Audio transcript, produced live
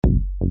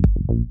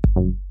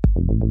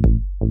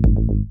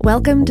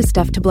Welcome to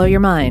Stuff to Blow Your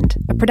Mind,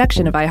 a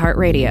production of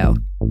iHeartRadio.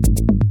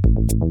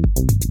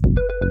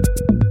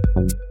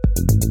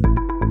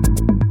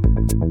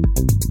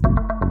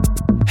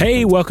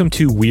 Hey, welcome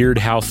to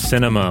Weirdhouse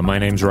Cinema. My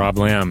name's Rob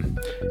Lamb.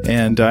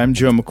 And I'm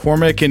Joe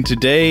McCormick, and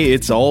today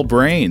it's all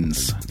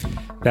brains.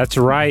 That's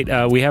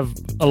right. We have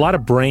a lot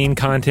of brain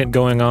content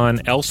going on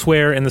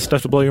elsewhere in the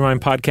Stuff to Blow Your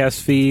Mind podcast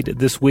feed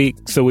this week,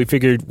 so we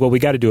figured, well, we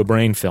got to do a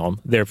brain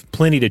film. There's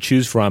plenty to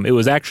choose from. It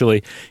was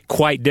actually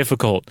quite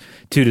difficult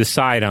to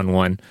decide on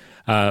one.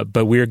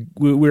 But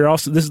we're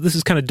also this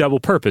is kind of double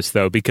purpose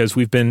though, because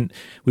we've been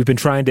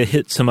trying to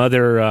hit some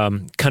other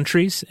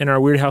countries in our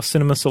Weirdhouse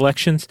Cinema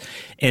selections,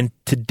 and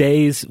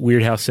today's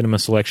Weirdhouse Cinema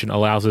selection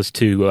allows us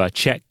to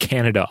check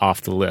Canada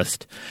off the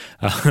list.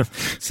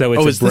 So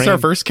it's is this our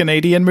first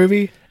Canadian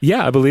movie?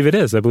 Yeah, I believe it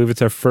is. I believe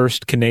it's our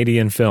first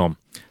Canadian film,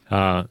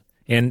 and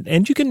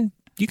you can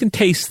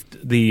taste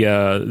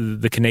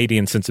the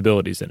Canadian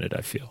sensibilities in it,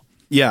 I feel.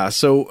 Yeah,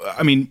 so,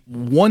 I mean,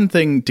 one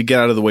thing to get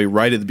out of the way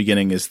right at the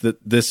beginning is that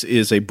this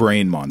is a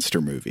brain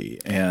monster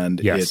movie. And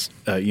yes.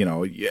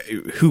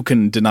 Who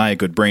can deny a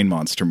good brain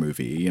monster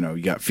movie? You know,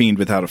 you got Fiend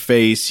Without a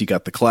Face, you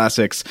got the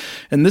classics,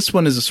 and this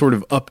one is a sort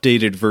of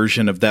updated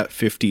version of that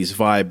 50s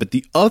vibe. But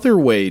the other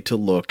way to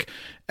look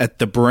at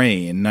The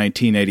Brain,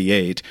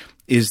 1988,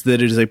 is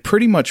that it is a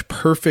pretty much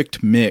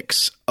perfect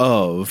mix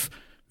of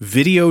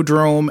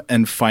Videodrome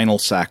and Final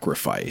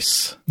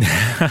Sacrifice.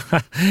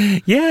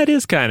 Yeah, it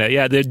is kind of.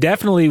 Yeah, they're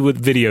definitely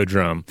with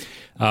Videodrome.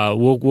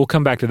 We'll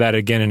come back to that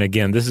again and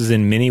again. This is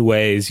in many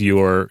ways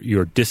your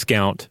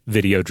discount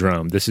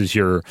Videodrome. This is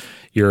your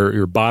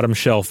bottom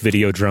shelf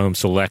Videodrome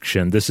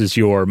selection. This is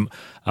your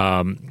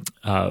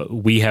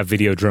we have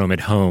Videodrome at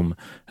home,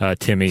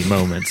 Timmy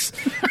moments.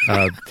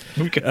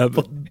 We've got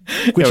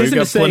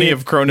plenty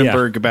of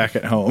Cronenberg back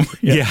at home.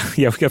 Yeah,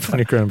 we got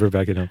plenty of Cronenberg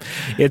back at home.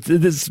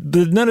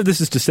 None of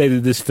this is to say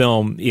that this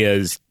film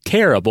is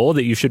terrible,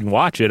 that you shouldn't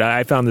watch it.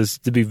 I found this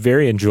to be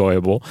very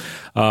enjoyable,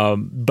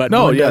 but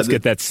one does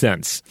get that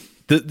sense.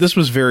 This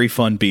was very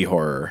fun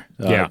B-horror.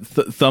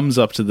 Thumbs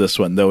up to this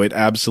one, though it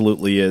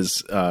absolutely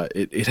is.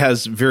 It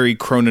has very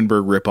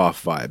Cronenberg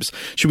ripoff vibes.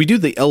 Should we do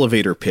the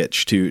elevator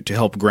pitch to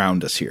help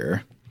ground us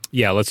here?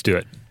 Yeah, let's do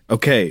it.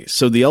 Okay,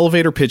 so the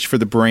elevator pitch for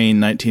The Brain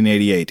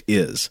 1988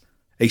 is: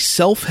 a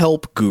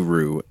self-help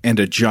guru and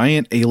a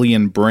giant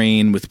alien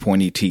brain with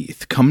pointy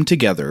teeth come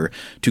together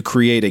to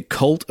create a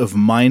cult of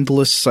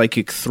mindless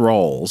psychic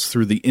thralls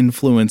through the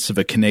influence of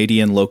a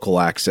Canadian local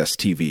access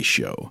TV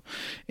show.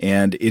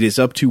 And it is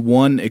up to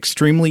one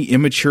extremely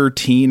immature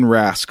teen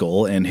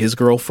rascal and his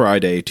girl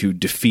Friday to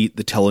defeat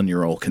the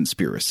teleneural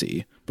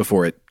conspiracy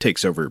before it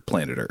takes over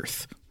planet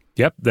Earth.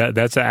 Yep,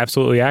 that's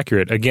absolutely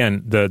accurate.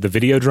 Again, the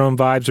Videodrome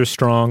vibes are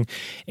strong,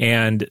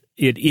 and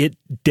it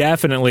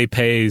definitely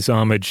pays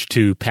homage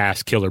to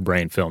past killer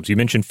brain films. You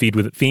mentioned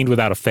Fiend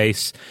Without a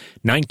Face,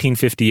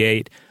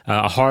 1958,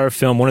 a horror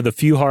film, one of the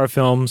few horror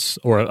films,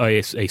 or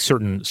a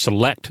certain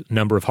select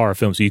number of horror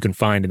films you can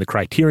find in the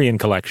Criterion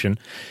Collection.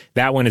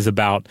 That one is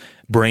about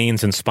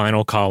brains and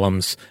spinal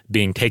columns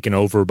being taken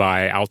over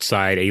by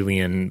outside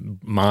alien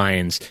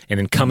minds and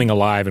then coming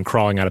alive and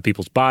crawling out of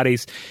people's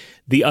bodies.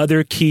 The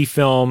other key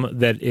film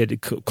that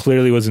it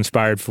clearly was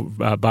inspired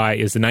by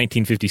is the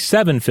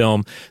 1957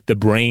 film, The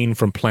Brain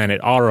from Planet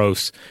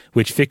Aros,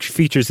 which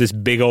features this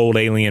big old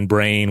alien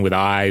brain with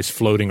eyes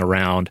floating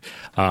around.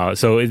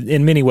 So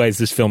in many ways,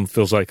 this film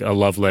feels like a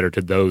love letter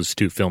to those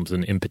two films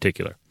in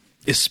particular.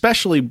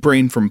 Especially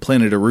Brain from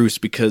Planet Aros,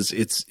 because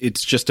it's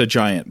just a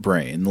giant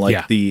brain.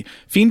 The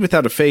Fiend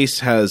Without a Face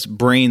has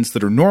brains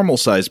that are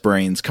normal-sized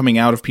brains coming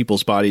out of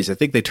people's bodies. I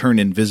think they turn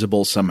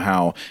invisible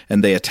somehow,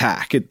 and they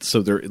attack it.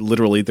 So there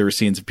are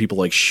scenes of people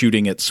like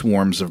shooting at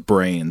swarms of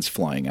brains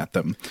flying at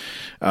them.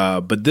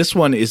 But this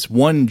one is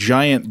one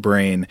giant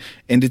brain,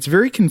 and it's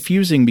very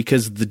confusing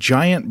because the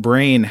giant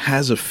brain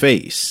has a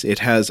face. It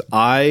has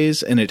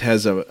eyes, and it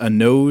has a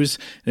nose,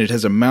 and it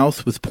has a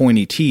mouth with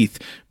pointy teeth.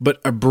 But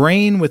a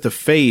brain with a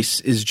face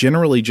is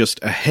generally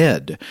just a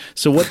head.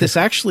 So what this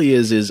actually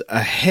is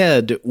a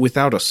head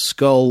without a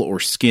skull or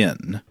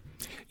skin.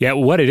 Yeah,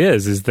 what it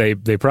is they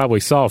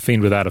probably saw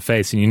Fiend Without a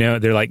Face, and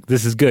they're like,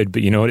 this is good,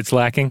 but you know what it's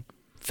lacking?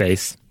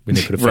 Face. When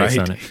they put a face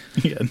on it.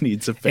 Yeah, it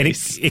needs a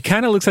face. And it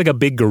kind of looks like a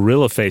big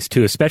gorilla face,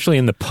 too, especially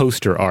in the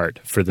poster art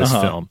for this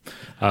film.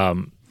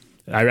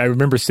 I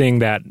remember seeing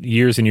that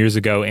years and years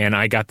ago, and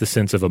I got the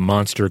sense of a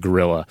monster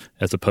gorilla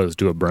as opposed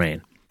to a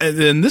brain. And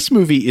then this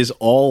movie is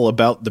all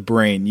about the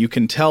brain. You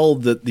can tell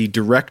that the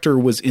director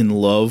was in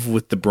love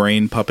with the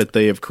brain puppet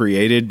they have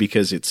created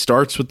because it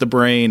starts with the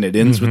brain, it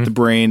ends with the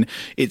brain.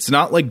 It's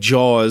not like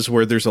Jaws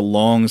where there's a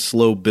long,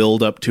 slow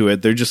build up to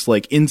it. They're just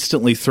like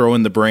instantly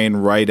throwing the brain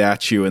right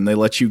at you, and they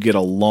let you get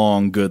a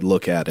long, good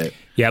look at it.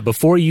 Yeah,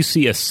 before you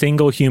see a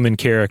single human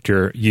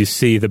character, you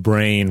see the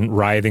brain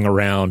writhing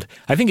around.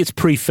 I think it's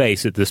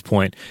pre-face at this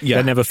point. Yeah.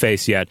 Doesn't have a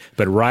face yet,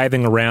 but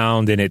writhing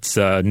around in its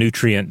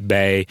nutrient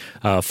bay,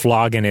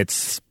 flogging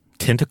its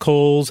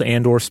tentacles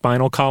and or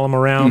spinal column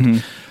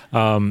around.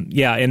 And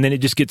then it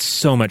just gets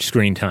so much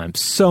screen time.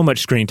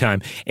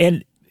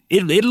 And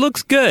it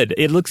looks good.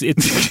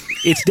 It's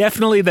it's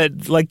definitely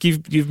that, like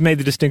you've made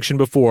the distinction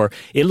before,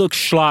 it looks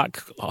schlock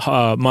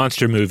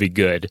monster movie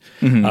good.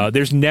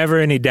 There's never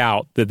any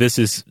doubt that this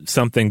is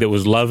something that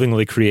was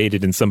lovingly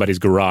created in somebody's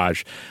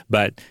garage,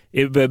 but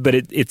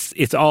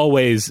it's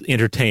always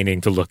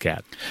entertaining to look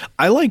at.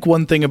 I like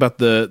one thing about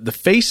the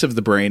face of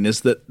the brain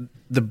is that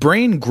the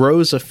brain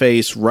grows a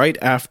face right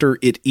after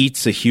it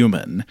eats a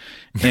human.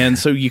 And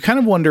so you kind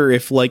of wonder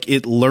if like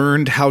it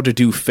learned how to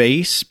do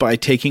face by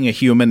taking a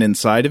human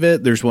inside of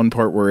it. There's one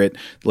part where it,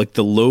 like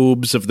the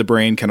lobes of the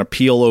brain kind of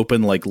peel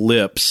open like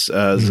lips.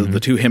 So the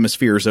two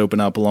hemispheres open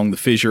up along the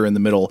fissure in the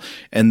middle.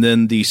 And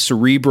then the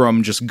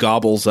cerebrum just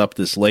gobbles up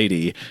this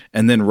lady.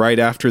 And then right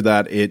after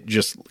that, it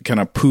just kind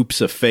of poops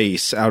a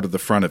face out of the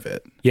front of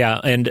it.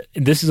 Yeah, and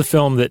this is a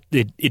film that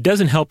it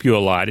doesn't help you a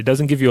lot. It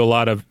doesn't give you a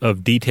lot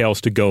of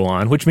details to go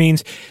on, which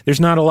means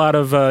there's not a lot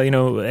of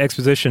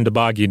exposition to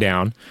bog you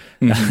down.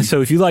 So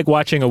if you like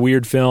watching a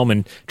weird film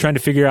and trying to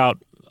figure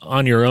out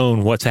on your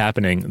own what's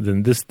happening,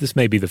 then this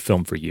may be the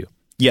film for you.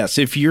 Yes,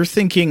 if you're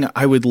thinking,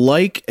 I would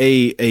like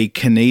a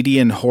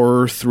Canadian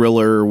horror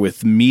thriller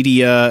with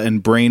media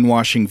and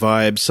brainwashing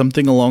vibes,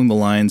 something along the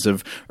lines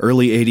of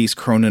early 80s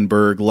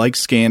Cronenberg, like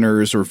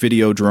Scanners or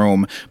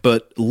Videodrome,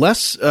 but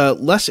less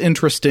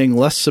interesting,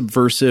 less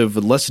subversive,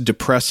 less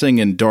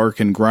depressing and dark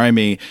and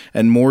grimy,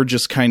 and more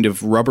just kind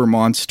of rubber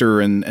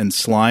monster and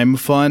slime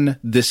fun,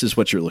 this is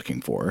what you're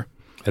looking for.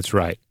 That's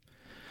right.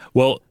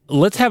 Well,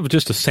 let's have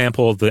just a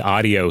sample of the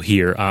audio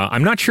here.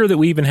 I'm not sure that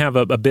we even have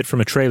a bit from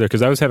a trailer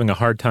because I was having a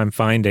hard time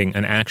finding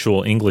an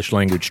actual English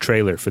language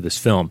trailer for this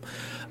film.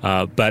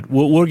 But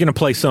we're going to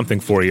play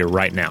something for you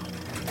right now.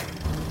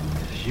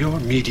 Your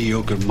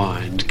mediocre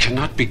mind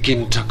cannot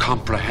begin to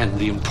comprehend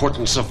the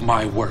importance of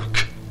my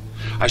work.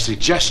 I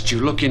suggest you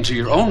look into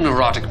your own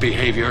neurotic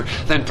behavior,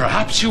 then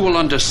perhaps you will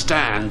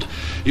understand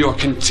your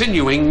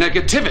continuing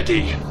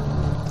negativity.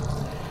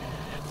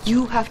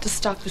 You have to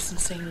stop this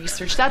insane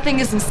research. That thing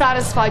isn't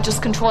satisfied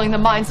just controlling the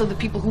minds of the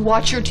people who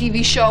watch your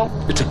TV show.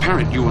 It's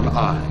apparent you and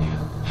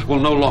I will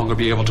no longer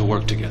be able to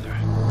work together.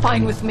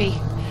 Fine with me.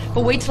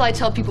 But wait till I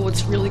tell people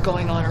what's really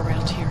going on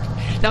around here.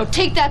 Now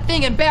take that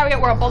thing and bury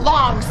it where it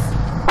belongs.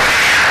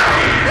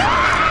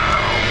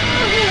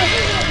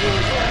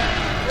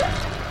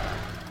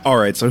 All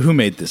right, so who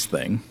made this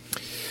thing?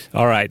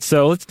 All right,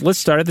 so let's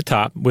start at the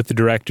top with the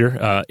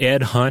director,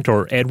 Ed Hunt,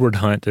 or Edward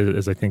Hunt,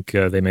 as I think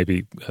they may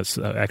be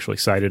actually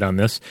cited on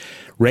this.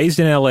 Raised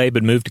in L.A.,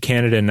 but moved to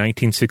Canada in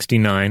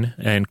 1969,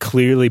 and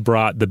clearly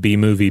brought the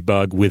B-movie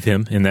bug with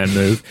him in that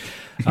move.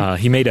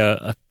 He made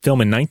a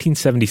film in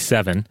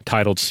 1977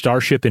 titled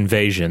Starship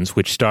Invasions,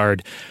 which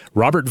starred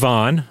Robert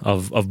Vaughn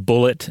of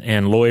Bullitt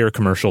and Lawyer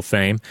commercial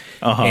fame.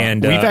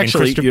 And we've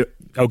actually... go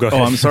ahead.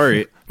 Oh, I'm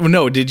sorry.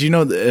 No, did you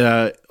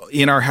know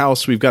in our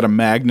house we've got a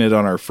magnet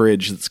on our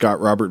fridge that's got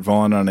Robert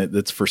Vaughn on it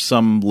that's for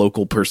some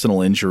local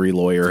personal injury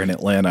lawyer in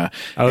Atlanta.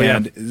 Oh,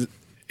 and yeah.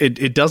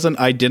 It doesn't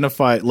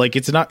identify, like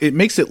it's not, it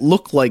makes it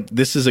look like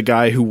this is a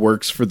guy who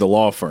works for the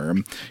law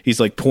firm. He's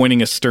like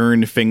pointing a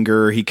stern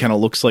finger. He kind of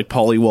looks like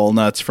Paulie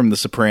Walnuts from The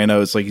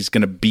Sopranos, like he's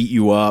going to beat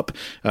you up.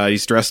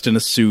 He's dressed in a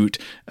suit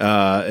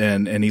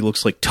and he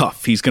looks like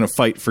tough. He's going to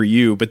fight for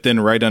you. But then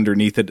right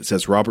underneath it, it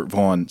says Robert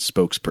Vaughn,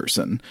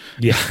 spokesperson.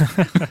 Yeah.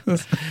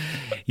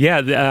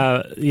 Yeah,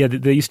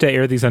 they used to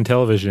air these on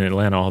television in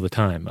Atlanta all the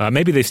time.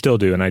 Maybe they still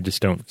do, and I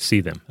just don't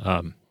see them.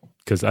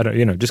 Because I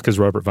don't, just because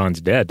Robert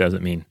Vaughn's dead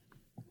doesn't mean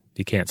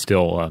he can't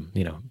still,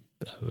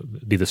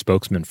 be the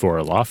spokesman for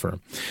a law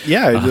firm.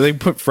 Yeah, they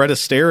put Fred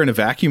Astaire in a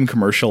vacuum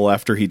commercial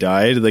after he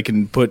died. They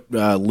can put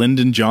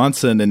Lyndon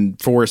Johnson in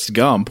Forrest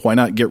Gump. Why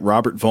not get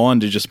Robert Vaughn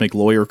to just make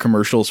lawyer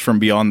commercials from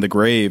beyond the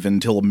grave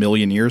until a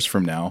million years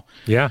from now?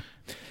 Yeah.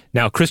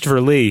 Now,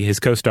 Christopher Lee, his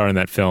co-star in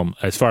that film,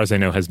 as far as I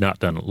know, has not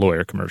done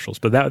lawyer commercials,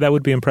 but that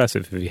would be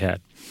impressive if he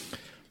had.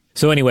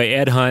 So anyway,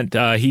 Ed Hunt,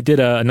 he did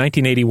a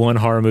 1981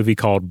 horror movie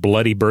called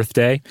Bloody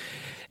Birthday,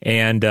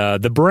 and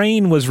The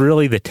Brain was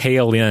really the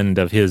tail end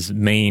of his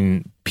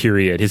main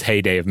period, his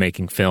heyday of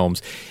making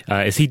films,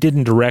 as he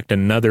didn't direct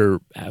another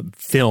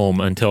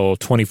film until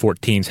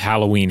 2014's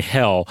Halloween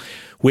Hell,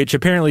 which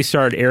apparently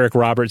starred Eric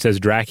Roberts as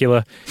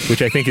Dracula,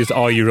 which I think is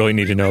all you really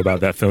need to know about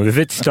that film. If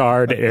it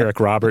starred Eric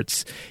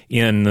Roberts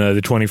in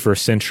the 21st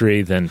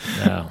century, then...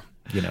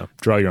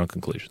 draw your own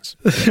conclusions.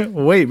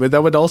 Wait, but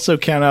that would also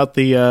count out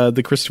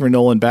the Christopher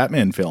Nolan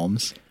Batman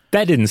films.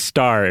 That didn't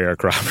star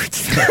Eric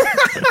Roberts.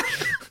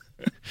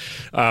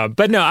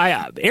 But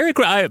no,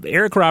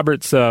 Eric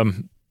Roberts,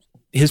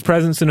 his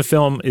presence in a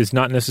film is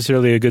not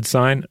necessarily a good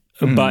sign,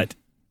 but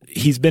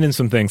he's been in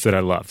some things that I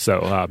love.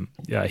 So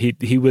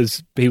he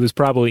was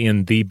probably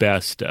in the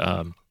best,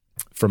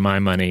 for my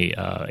money,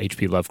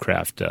 H.P.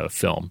 Lovecraft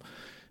film.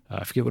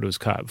 I forget what it was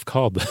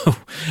called though,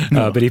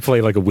 but he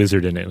played like a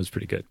wizard in it. It was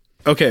pretty good.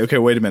 Okay,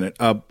 wait a minute.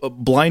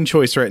 Blind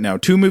choice right now.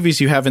 2 movies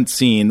you haven't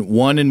seen,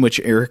 one in which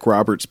Eric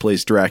Roberts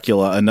plays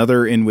Dracula,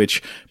 another in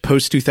which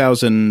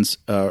post-2000s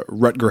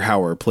Rutger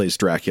Hauer plays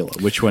Dracula.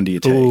 Which one do you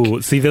take?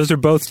 Oh, see, those are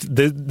both,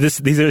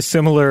 these are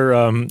similar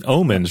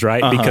omens,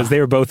 right? Uh-huh. Because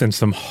they were both in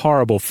some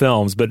horrible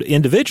films, but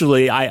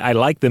individually, I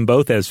like them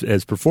both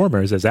as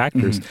performers, as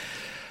actors. Mm-hmm.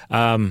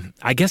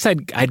 I guess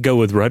I'd go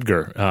with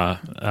Rutger.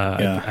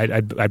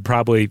 I'd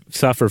probably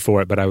suffer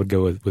for it, but I would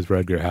go with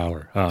Rutger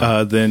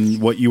Hauer. Then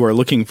what you are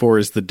looking for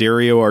is the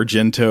Dario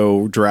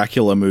Argento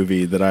Dracula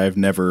movie that I've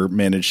never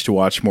managed to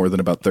watch more than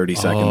about 30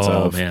 seconds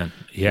of. Oh, man.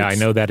 Yeah, I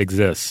know that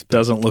exists.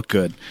 Doesn't look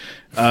good.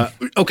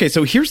 Okay,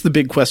 so here's the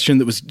big question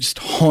that was just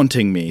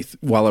haunting me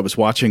while I was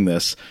watching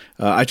this.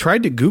 I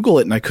tried to Google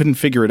it and I couldn't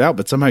figure it out,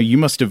 but somehow you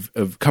must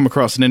have come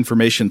across an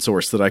information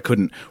source that I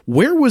couldn't.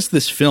 Where was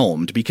this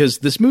filmed? Because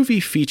this movie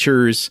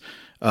features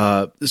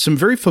some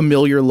very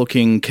familiar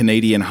looking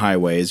Canadian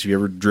highways. If you've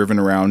ever driven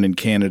around in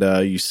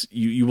Canada,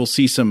 you will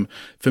see some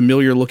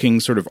familiar looking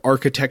sort of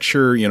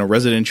architecture,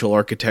 residential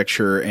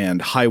architecture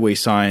and highway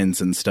signs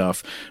and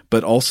stuff.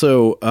 But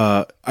also,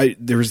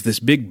 there's this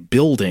big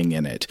building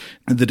in it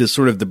that is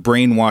sort of the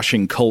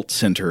brainwashing cult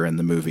center in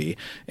the movie.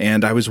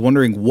 And I was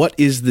wondering, what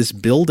is this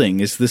building?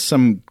 Is this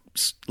some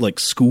like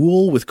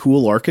school with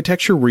cool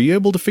architecture? Were you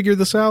able to figure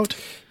this out?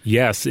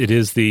 Yes, it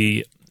is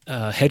the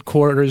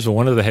headquarters, or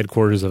one of the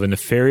headquarters of a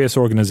nefarious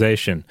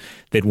organization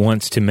that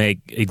wants to make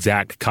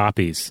exact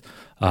copies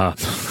of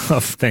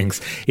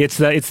things. It's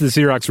the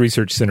Xerox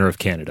Research Center of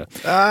Canada,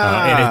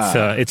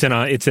 and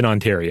it's in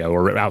Ontario,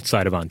 or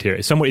outside of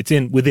Ontario. Somewhere it's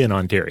within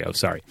Ontario.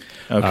 Sorry.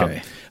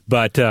 Okay,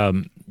 but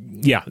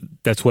yeah,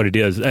 that's what it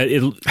is.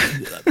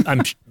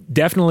 I'm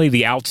definitely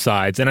the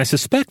outsides, and I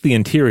suspect the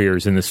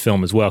interiors in this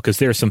film as well, because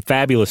there are some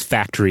fabulous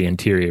factory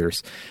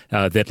interiors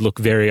that look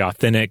very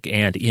authentic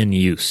and in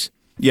use.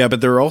 Yeah,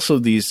 but there are also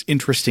these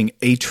interesting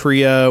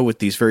atria with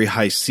these very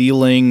high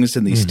ceilings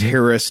and these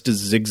terraced,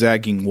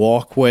 zigzagging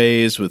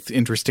walkways with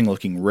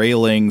interesting-looking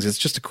railings. It's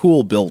just a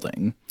cool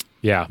building.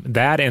 Yeah,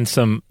 that and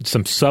some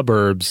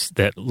suburbs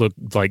that look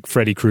like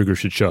Freddy Krueger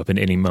should show up in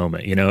any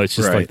moment. It's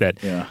just like that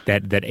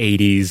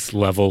 80s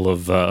level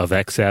of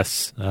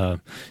excess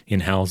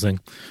in housing.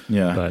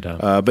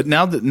 Yeah, but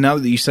now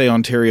that you say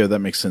Ontario, that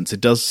makes sense.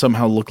 It does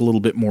somehow look a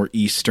little bit more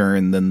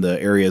eastern than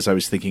the areas I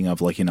was thinking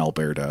of, like in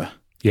Alberta.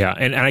 Yeah,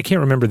 and I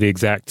can't remember the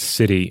exact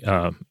city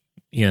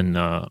in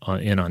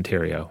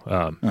Ontario,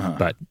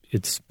 but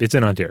it's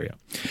in Ontario.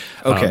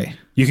 Okay.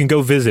 You can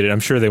go visit it. I'm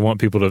sure they want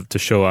people to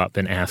show up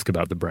and ask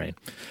about the brain.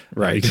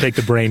 Right. You can take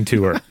the brain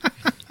tour.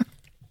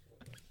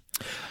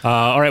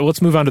 All right, well,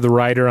 let's move on to the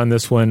writer on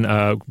this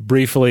one.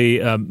 Briefly,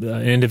 an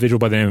individual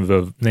by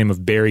the name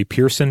of Barry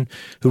Pearson,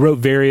 who wrote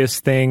various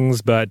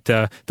things, but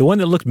the one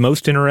that looked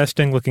most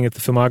interesting, looking at the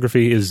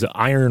filmography, is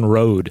Iron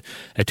Road,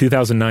 a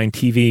 2009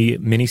 TV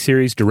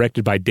miniseries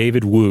directed by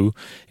David Wu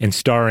and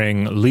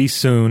starring Lee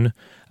Soon,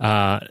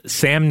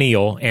 Sam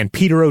Neill, and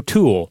Peter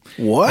O'Toole.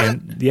 What?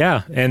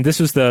 And this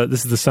is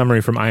the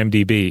summary from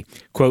IMDb.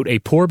 Quote, a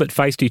poor but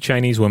feisty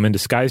Chinese woman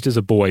disguised as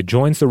a boy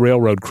joins the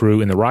railroad crew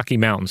in the Rocky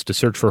Mountains to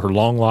search for her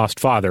long-lost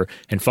father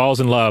and falls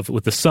in love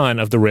with the son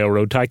of the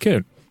railroad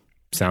tycoon.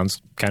 Sounds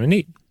kind of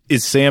neat.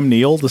 Is Sam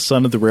Neill the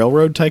son of the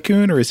railroad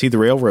tycoon, or is he the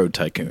railroad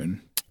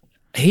tycoon?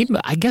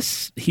 I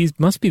guess he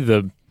must be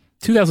the...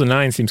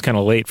 2009 seems kind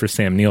of late for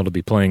Sam Neill to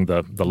be playing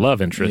the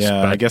love interest.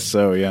 Yeah, I guess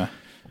so, yeah.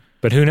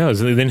 But who knows?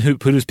 Then who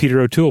does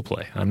Peter O'Toole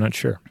play? I'm not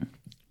sure.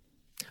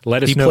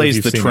 Let us know. He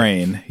plays the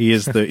train. It. He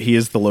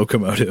is the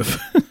locomotive.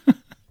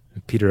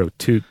 Peter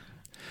O'Toole.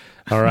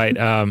 All right.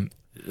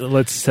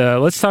 Let's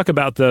talk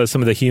about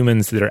some of the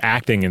humans that are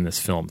acting in this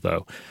film,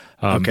 though.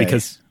 Okay.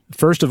 Because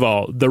first of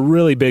all, the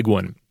really big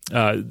one.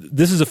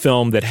 This is a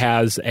film that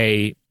has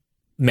a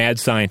mad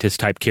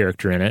scientist type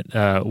character in it.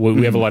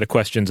 We have a lot of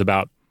questions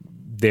about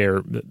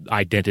their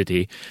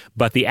identity,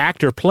 but the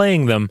actor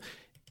playing them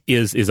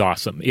is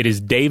awesome. It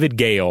is David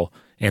Gale,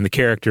 and the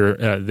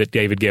character that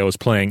David Gale is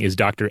playing is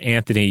Dr.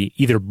 Anthony,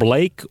 either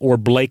Blake or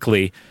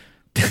Blakely,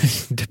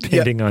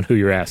 depending on who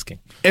you're asking.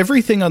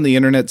 Everything on the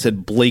internet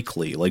said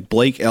Blakely, like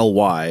Blake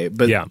L-Y,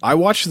 but I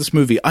watched this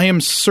movie. I am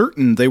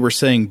certain they were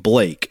saying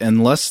Blake,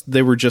 unless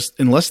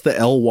the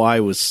L-Y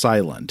was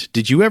silent.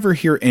 Did you ever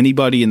hear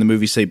anybody in the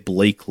movie say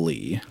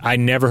Blakely? I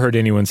never heard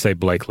anyone say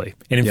Blakely.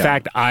 And in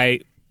fact,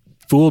 I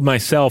fooled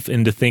myself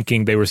into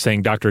thinking they were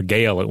saying Dr.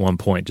 Gale at one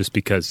point, just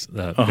because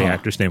the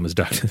actor's name was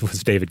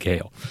David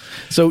Gale.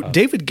 So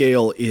David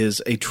Gale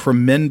is a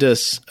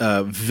tremendous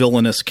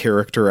villainous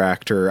character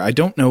actor. I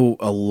don't know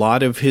a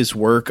lot of his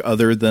work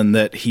other than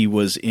that he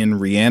was in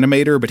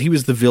Reanimator, but he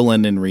was the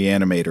villain in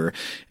Reanimator.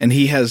 And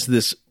he has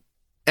this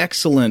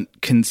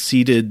excellent,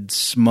 conceited,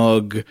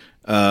 smug,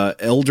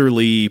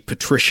 elderly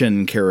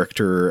patrician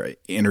character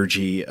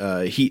energy.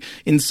 He,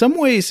 in some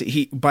ways,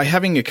 by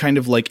having a kind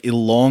of like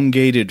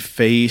elongated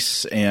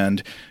face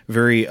and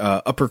very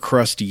upper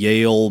crust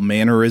Yale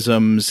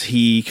mannerisms,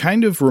 he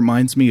kind of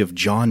reminds me of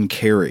John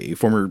Kerry,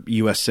 former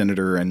U.S.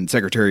 Senator and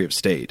Secretary of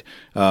State.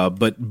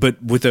 But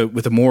with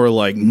a more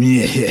like,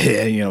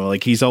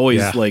 like he's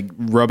always like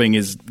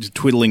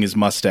twiddling his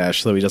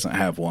mustache, though he doesn't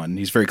have one.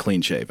 He's very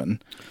clean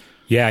shaven.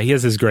 Yeah, he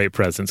has this great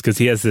presence because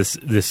he has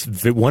this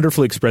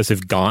wonderfully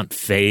expressive gaunt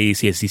face.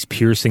 He has these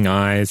piercing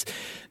eyes,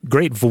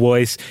 great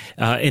voice,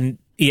 and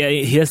Yeah,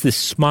 he has this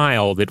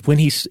smile that when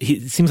it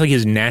seems like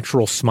his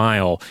natural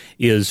smile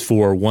is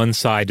for one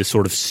side to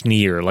sort of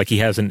sneer, like he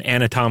has an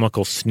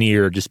anatomical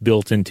sneer just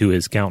built into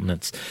his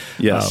countenance.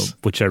 Yes,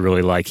 which I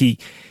really like.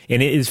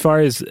 As far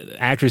as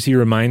actors he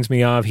reminds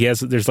me of,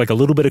 there's like a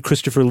little bit of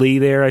Christopher Lee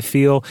there, I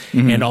feel,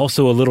 and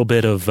also a little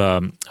bit of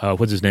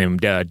what's his name,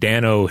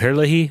 Dan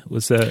O'Herlihy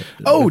was that?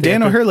 Oh,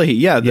 Dan O'Herlihy,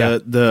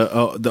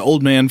 the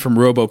old man from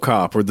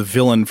RoboCop or the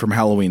villain from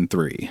Halloween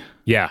 3.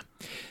 Yeah.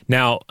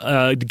 Now,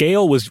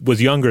 Gale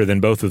was younger than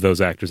both of those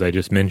actors I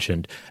just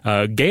mentioned.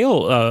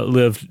 Gale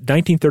lived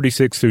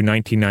 1936 through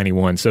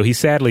 1991, so he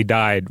sadly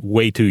died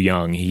way too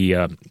young.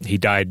 He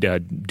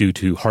died due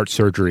to heart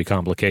surgery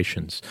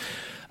complications.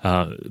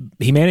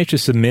 He managed to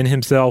cement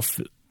himself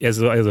as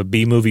a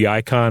B-movie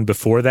icon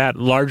before that,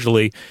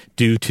 largely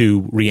due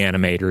to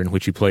Reanimator, in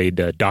which he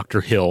played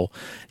Dr. Hill,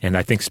 and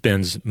I think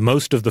spends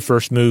most of the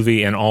first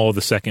movie and all of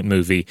the second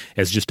movie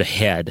as just a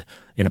head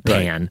in a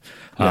pan.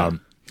 Right. Yeah.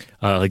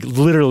 Like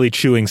literally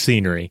chewing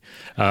scenery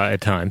at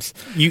times.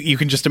 You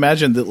can just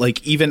imagine that,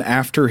 like, even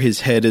after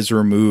his head is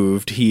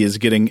removed, he is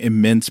getting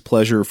immense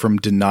pleasure from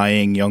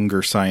denying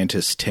younger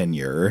scientists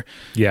tenure.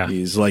 Yeah.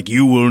 He's like,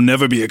 you will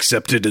never be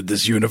accepted at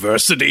this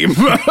university.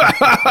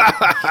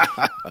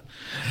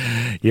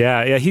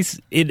 Yeah.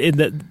 He's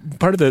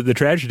part of the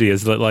tragedy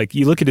is that, like,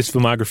 you look at his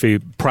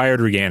filmography prior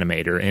to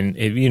Reanimator, and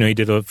he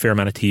did a fair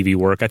amount of TV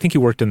work. I think he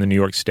worked in the New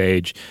York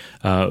stage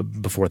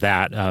before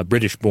that,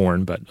 British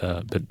born, but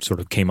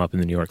sort of came up in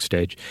the New York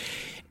stage.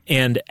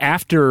 And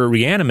after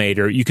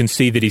Reanimator, you can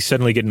see that he's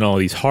suddenly getting all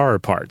these horror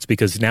parts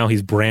because now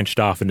he's branched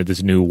off into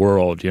this new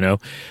world,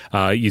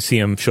 You see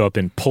him show up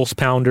in Pulse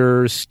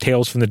Pounders,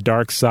 Tales from the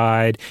Dark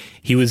Side.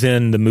 He was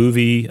in the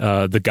movie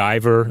The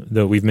Guyver,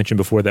 that we've mentioned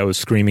before, that was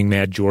Screaming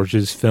Mad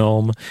George's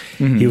film.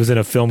 Mm-hmm. He was in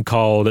a film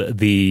called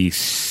The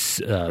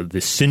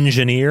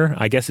Singineer.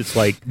 I guess it's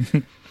like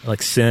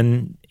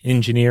Sin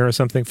Engineer or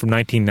something from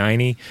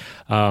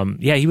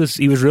 1990. He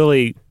was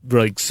really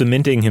like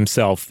cementing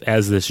himself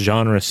as this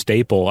genre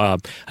staple. I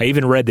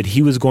even read that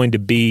he was going to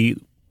be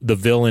the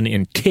villain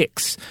in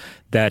Ticks,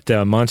 that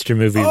monster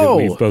movie that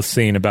we've both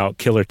seen about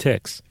killer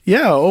ticks.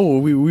 Yeah.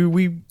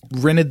 We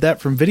rented that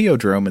from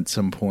Videodrome at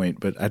some point,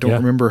 but I don't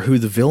remember who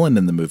the villain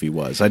in the movie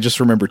was. I just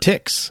remember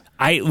Ticks.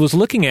 I was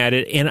looking at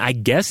it, and I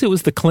guess it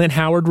was the Clint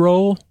Howard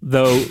role,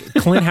 though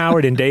Clint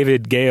Howard and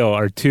David Gale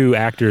are two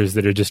actors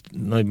that are just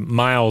like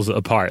miles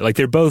apart. Like,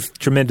 they're both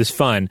tremendous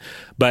fun,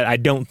 but I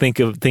don't think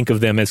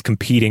of them as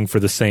competing for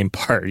the same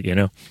part,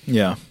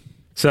 Yeah.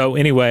 So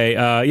anyway,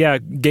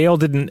 Gale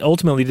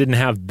ultimately didn't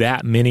have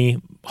that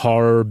many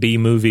horror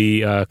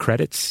B-movie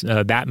credits,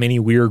 that many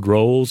weird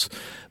roles.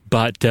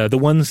 But the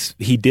ones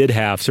he did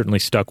have certainly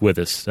stuck with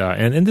us.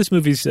 And this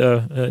movie's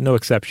no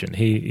exception.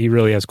 He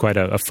really has quite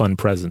a fun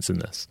presence in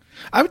this.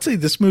 I would say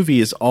this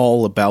movie is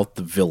all about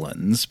the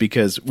villains,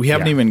 because we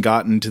haven't even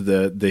gotten to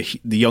the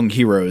young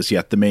heroes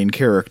yet, the main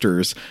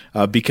characters,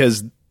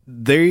 because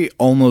they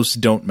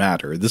almost don't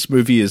matter. This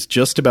movie is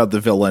just about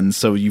the villains.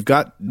 So you've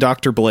got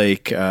Dr.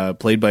 Blake,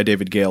 played by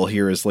David Gale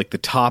here, as like the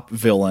top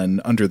villain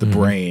under the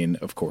brain,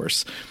 of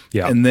course.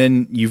 Yeah. And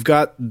then you've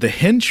got the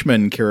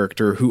henchman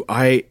character, who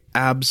I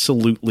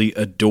absolutely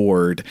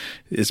adored,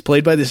 is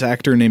played by this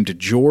actor named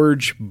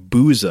George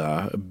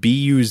Buza,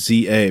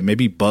 B-U-Z-A,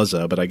 maybe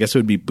Buzza, but I guess it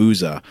would be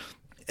Buza.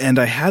 And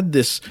I had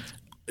this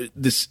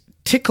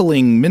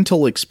tickling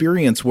mental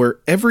experience where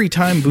every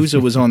time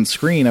Buza was on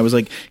screen, I was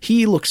like,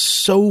 he looks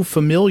so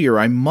familiar.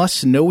 I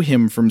must know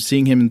him from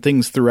seeing him in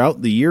things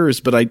throughout the years,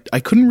 but I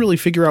couldn't really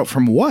figure out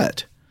from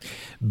what.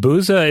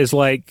 Buza is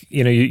like,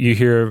 you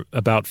hear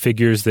about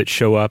figures that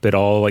show up at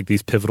all like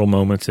these pivotal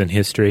moments in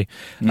history,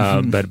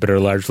 but are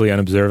largely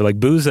unobserved. Like,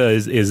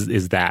 Buza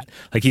is that.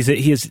 Like,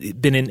 he has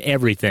been in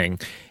everything.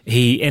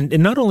 And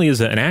not only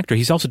is an actor,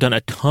 he's also done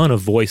a ton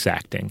of voice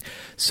acting.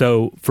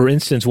 So, for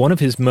instance, one of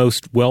his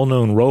most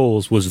well-known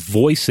roles was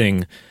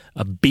voicing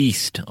a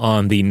Beast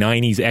on the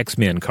 90s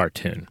X-Men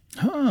cartoon.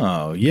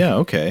 Oh, yeah,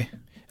 okay.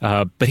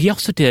 But he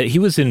also he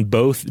was in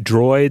both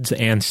Droids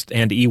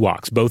and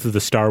Ewoks, both of the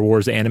Star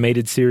Wars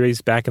animated series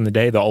back in the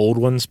day, the old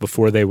ones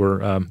before they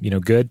were,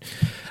 good.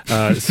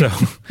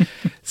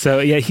 So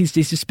he's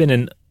just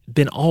been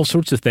all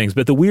sorts of things.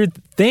 But the weird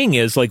thing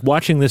is, like,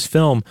 watching this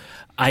film,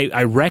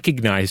 I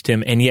recognized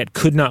him and yet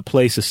could not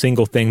place a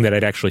single thing that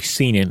I'd actually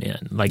seen him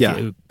in. Like,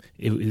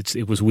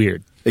 it was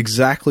weird.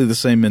 Exactly the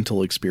same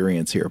mental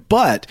experience here.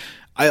 But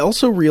I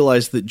also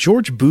realized that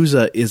George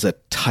Buza is a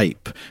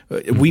type.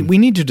 We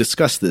need to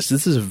discuss this.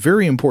 This is a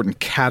very important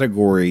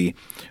category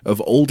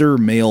of older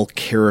male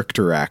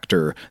character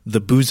actor,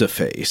 the Buza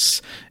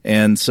face.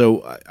 And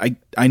so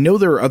I know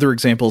there are other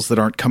examples that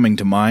aren't coming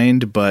to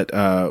mind, but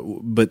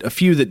a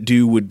few that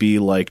do would be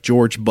like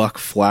George Buck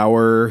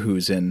Flower,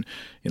 who's in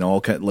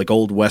all kind of like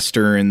old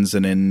westerns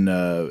and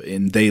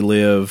in They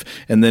Live,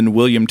 and then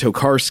William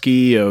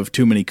Tokarski of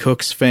Too Many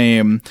Cooks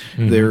fame.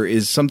 Mm-hmm. There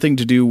is something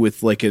to do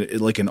with like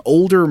an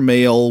older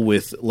male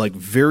with like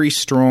very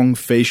strong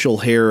facial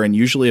hair and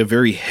usually a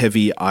very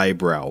heavy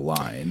eyebrow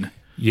line.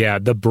 Yeah,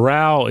 the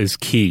brow is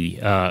key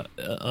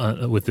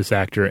with this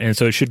actor, and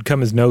so it should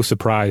come as no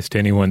surprise to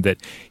anyone that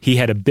he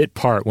had a bit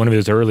part, one of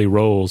his early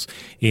roles,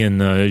 in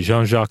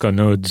Jean-Jacques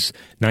Annaud's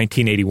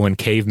 1981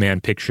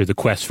 caveman picture, The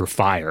Quest for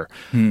Fire,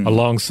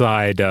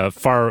 alongside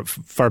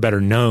far better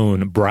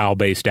known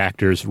brow-based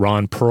actors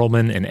Ron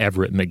Perlman and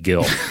Everett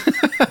McGill.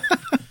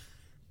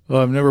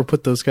 Well, I've never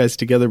put those guys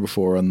together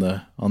before on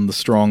the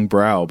strong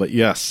brow, but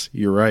yes,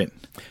 you're right.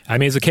 I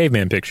mean, it's a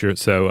caveman picture,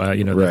 so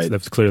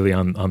that's clearly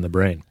on the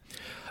brain.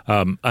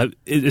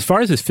 As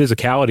far as his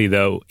physicality,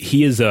 though,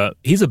 he's a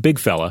big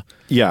fella.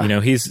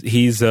 Yeah,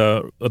 he's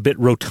a bit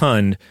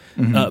rotund,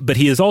 but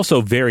he is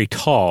also very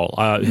tall.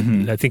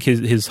 I think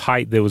his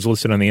height that was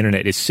listed on the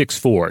internet is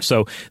 6'4".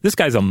 So this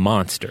guy's a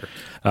monster.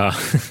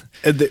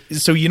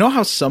 So you know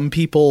how some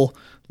people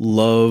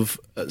love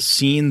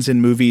scenes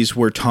in movies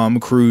where Tom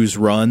Cruise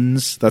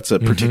runs? That's a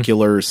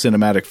particular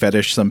cinematic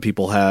fetish some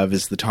people have,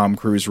 is the Tom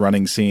Cruise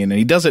running scene. And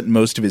he does it in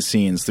most of his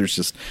scenes. There's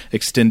just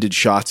extended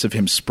shots of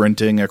him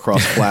sprinting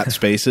across flat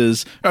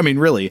spaces. I mean,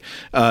 really,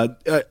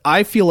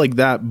 I feel like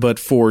that, but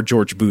for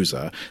George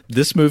Buza.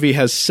 This movie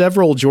has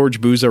several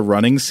George Buza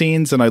running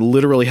scenes, and I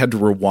literally had to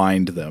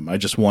rewind them. I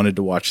just wanted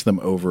to watch them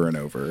over and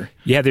over.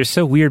 Yeah, they're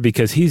so weird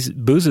because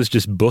Buza's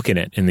just booking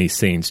it in these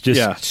scenes.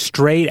 Just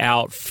straight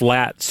out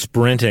flat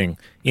sprinting.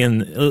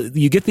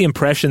 You get the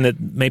impression that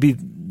maybe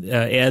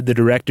Ed, the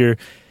director,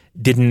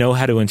 didn't know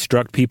how to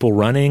instruct people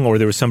running, or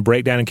there was some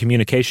breakdown in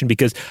communication,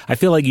 because I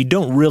feel like you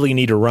don't really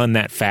need to run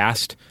that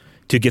fast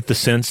to get the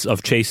sense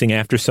of chasing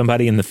after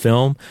somebody in the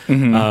film.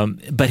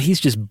 But he's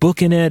just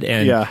booking it,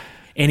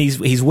 and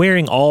he's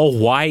wearing all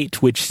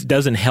white, which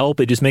doesn't help.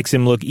 It just makes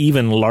him look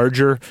even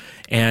larger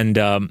and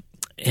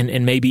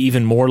maybe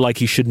even more like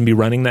he shouldn't be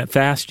running that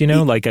fast,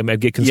 like I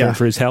get concerned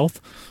for his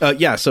health.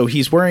 So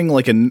he's wearing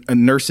like a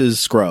nurse's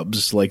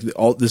scrubs, like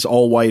this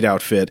all white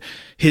outfit.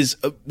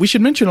 We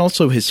should mention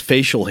also his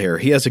facial hair.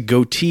 He has a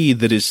goatee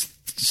that is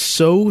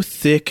so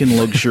thick and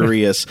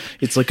luxurious.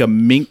 It's like a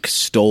mink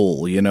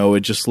stole,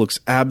 it just looks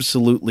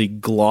absolutely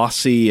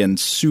glossy and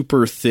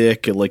super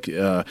thick, like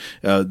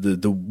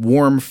the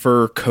warm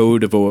fur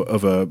coat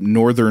of a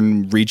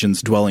northern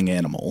region's dwelling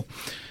animal.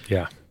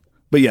 Yeah.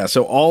 But yeah,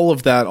 so all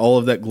of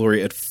that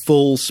glory at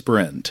full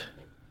sprint.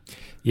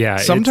 Yeah.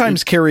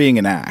 Sometimes carrying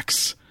an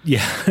axe.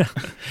 Yeah.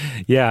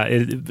 Yeah,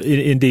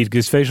 indeed,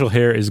 his facial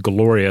hair is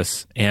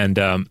glorious. And,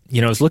 I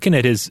was looking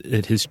at his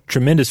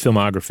tremendous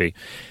filmography,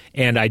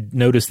 and I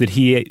noticed that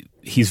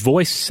he's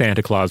voiced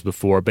Santa Claus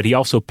before, but he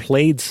also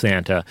played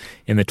Santa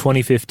in the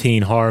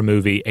 2015 horror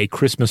movie A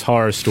Christmas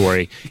Horror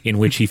Story, in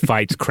which he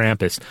fights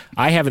Krampus.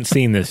 I haven't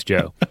seen this,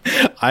 Joe.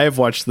 I have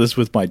watched this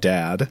with my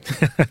dad.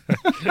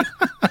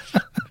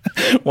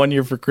 One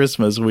year for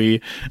Christmas,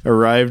 we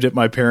arrived at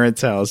my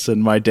parents' house,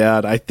 and my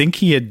dad, I think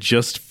he had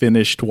just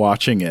finished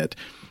watching it,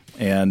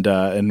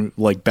 and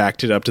like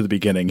backed it up to the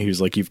beginning. He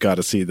was like, "You've got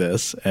to see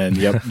this." And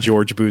yep,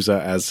 George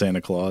Buza as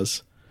Santa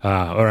Claus.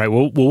 All right.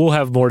 Well, we'll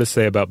have more to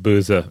say about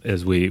Buza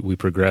as we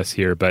progress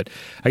here, but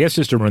I guess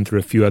just to run through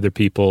a few other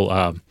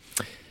people.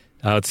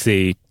 Let's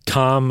see.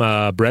 Tom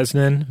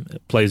Bresnan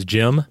plays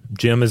Jim.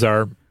 Jim is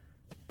our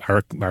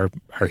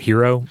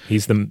hero.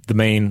 He's the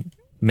main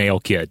male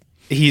kid.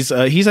 He's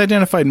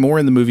identified more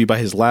in the movie by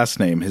his last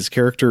name. His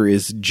character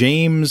is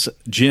James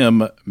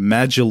Jim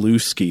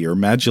Magilewski or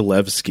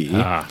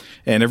Magilewski,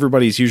 and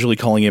everybody's usually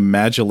calling him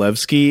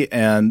Magilewski.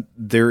 And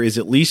there is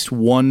at least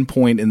one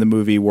point in the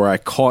movie where I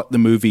caught the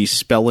movie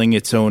spelling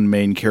its own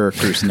main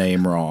character's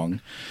name wrong.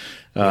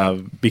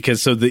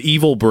 Because the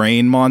evil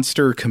brain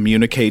monster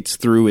communicates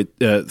through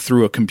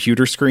a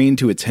computer screen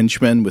to its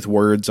henchmen with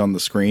words on the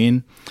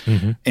screen,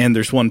 and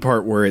there's one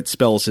part where it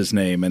spells his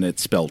name and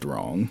it's spelled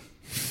wrong.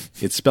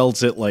 It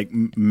spells it like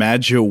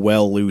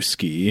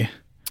Magilewski.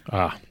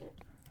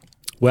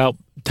 Well,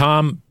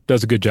 Tom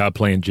does a good job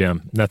playing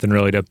Jim. Nothing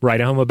really to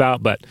write home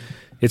about, but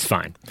it's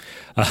fine.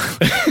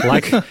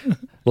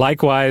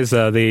 Likewise,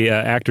 the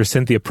actor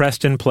Cynthia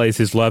Preston plays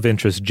his love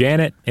interest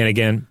Janet, and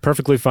again,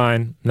 perfectly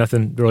fine.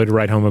 Nothing really to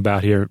write home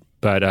about here,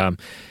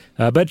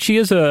 but she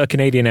is a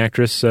Canadian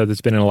actress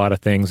that's been in a lot of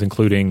things,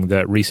 including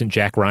the recent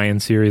Jack Ryan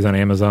series on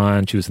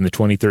Amazon. She was in the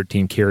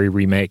 2013 Carrie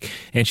remake,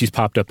 and she's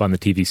popped up on the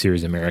TV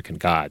series American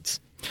Gods.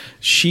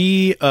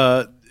 She,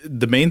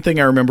 the main thing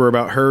I remember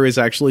about her is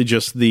actually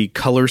just the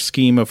color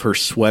scheme of her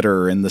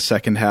sweater in the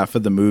second half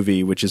of the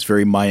movie, which is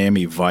very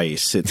Miami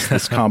Vice. It's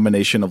this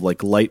combination of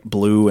like light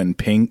blue and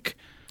pink.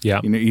 Yeah,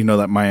 you know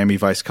that Miami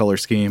Vice color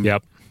scheme.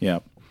 Yep.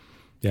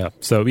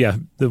 So yeah,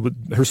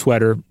 her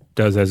sweater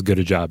does as good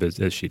a job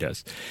as she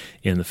does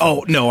in the film.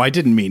 Oh, no, I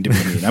didn't mean to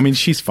be mean. I mean,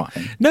 she's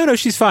fine. No,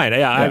 she's fine.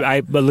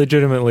 I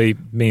legitimately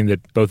mean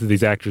that both of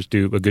these actors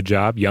do a good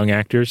job. Young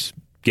actors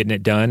getting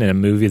it done in a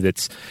movie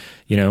that's,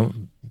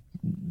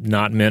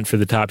 not meant for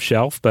the top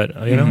shelf, but,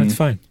 it's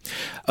fine.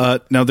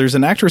 Now, there's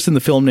an actress in the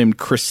film named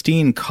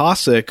Christine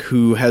Cossack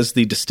who has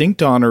the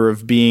distinct honor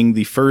of being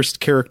the first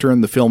character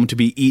in the film to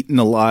be eaten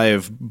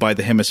alive by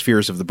the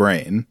hemispheres of the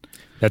brain.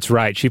 That's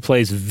right. She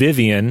plays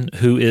Vivian,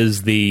 who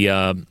is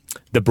the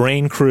the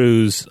Brain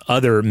Crew's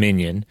other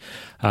minion.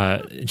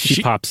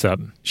 She pops up.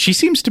 She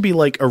seems to be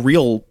like a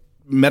real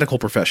medical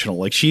professional.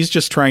 Like, she's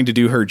just trying to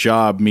do her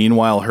job.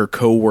 Meanwhile, her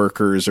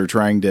coworkers are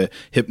trying to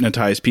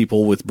hypnotize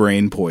people with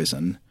brain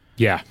poison.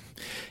 Yeah.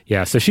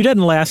 Yeah, so she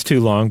doesn't last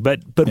too long, but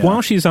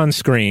while she's on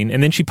screen,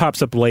 and then she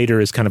pops up later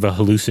as kind of a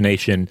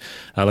hallucination,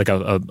 like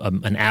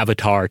an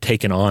avatar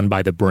taken on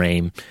by the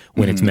brain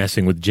when it's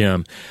messing with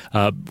Jim.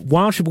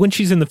 When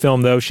she's in the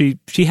film, though, she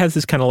has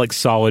this kind of like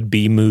solid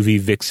B-movie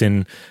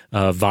vixen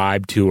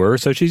vibe to her.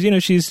 So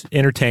she's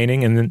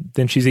entertaining, and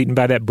then she's eaten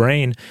by that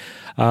brain.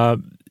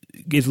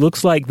 It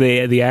looks like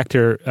the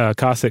actor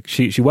Cossack,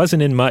 she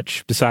wasn't in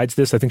much besides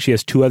this. I think she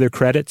has 2 other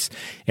credits.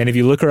 And if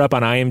you look her up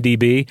on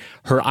IMDb,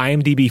 her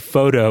IMDb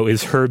photo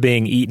is her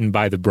being eaten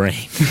by the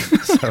brain.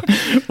 So,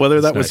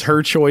 whether that was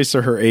her choice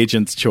or her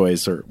agent's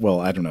choice, or, well,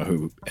 I don't know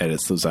who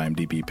edits those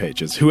IMDb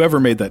pages. Whoever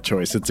made that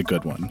choice, it's a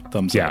good one.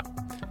 Thumbs up.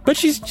 Yeah, but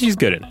she's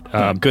good at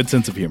it. Good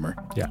sense of humor.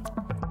 Yeah.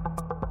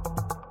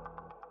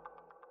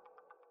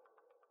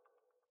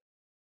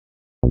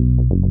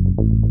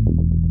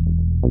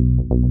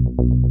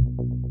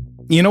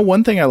 You know,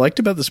 one thing I liked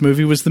about this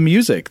movie was the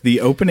music.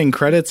 The opening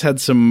credits had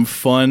some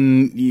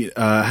fun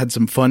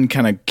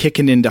kind of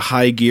kicking into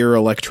high gear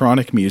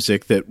electronic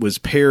music that was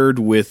paired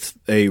with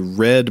a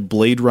red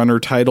Blade Runner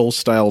title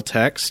style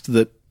text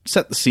that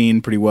set the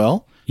scene pretty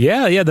well.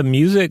 Yeah, the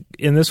music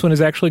in this one is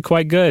actually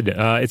quite good.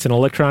 It's an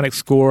electronic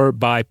score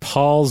by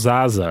Paul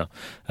Zaza,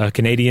 a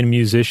Canadian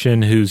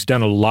musician who's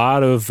done a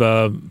lot of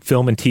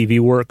film and TV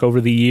work over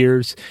the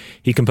years.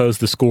 He composed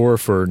the score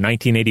for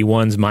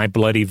 1981's My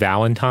Bloody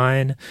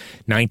Valentine,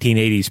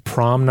 1980's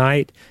Prom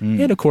Night,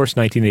 and, of course,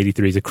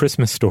 1983's A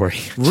Christmas Story.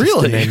 Really?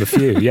 Just to name a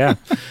few, yeah.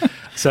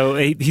 So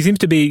he seems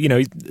to be,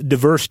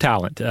 diverse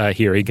talent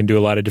here. He can do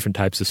a lot of different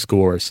types of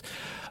scores.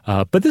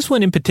 But this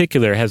one in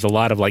particular has a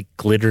lot of like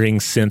glittering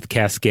synth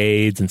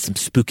cascades and some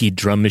spooky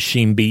drum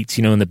machine beats,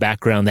 in the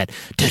background, that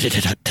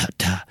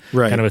da-da-da-da-da-da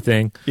kind of a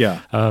thing.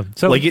 Yeah.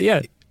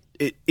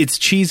 It's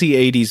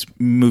cheesy 80s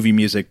movie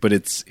music, but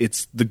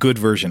it's the good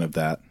version of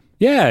that.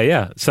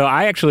 Yeah. So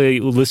I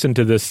actually listened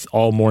to this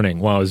all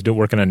morning while I was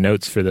working on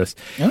notes for this.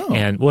 Oh.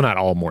 And, well, not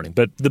all morning,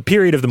 but the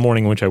period of the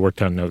morning in which I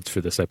worked on notes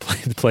for this, I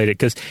played it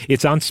because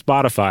it's on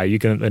Spotify. You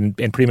can, and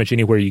pretty much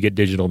anywhere you get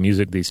digital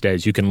music these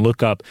days, you can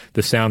look up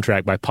the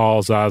soundtrack by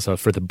Paul Zaza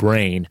for The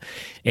Brain.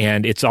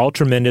 And it's all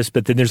tremendous,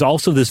 but then there's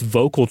also this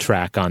vocal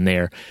track on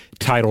there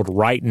titled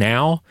Right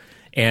Now.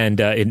 And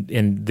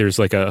there's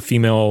like a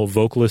female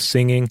vocalist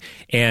singing,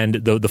 and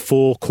the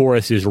full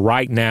chorus is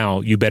Right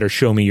Now, You Better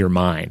Show Me Your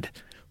Mind.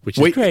 Which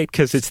is great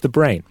because it's The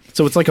Brain.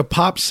 So it's like a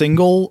pop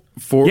single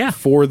for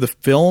the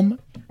film?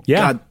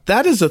 Yeah. God,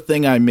 that is a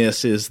thing I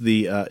miss is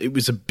it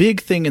was a big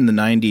thing in the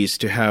 90s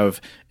to have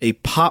a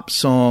pop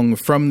song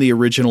from the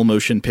original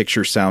motion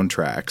picture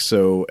soundtrack.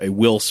 So a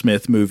Will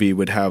Smith movie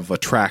would have a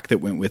track that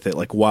went with it,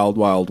 like Wild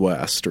Wild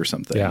West or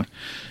something. Yeah.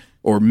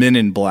 Or Men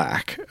in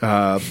Black.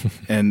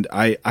 And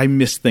I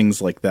miss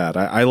things like that.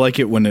 I like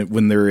it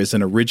when there is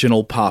an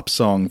original pop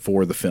song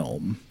for the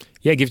film.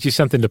 Yeah, it gives you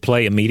something to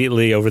play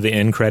immediately over the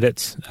end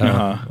credits.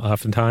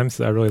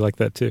 Oftentimes, I really like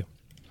that too.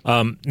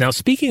 Now,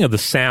 speaking of the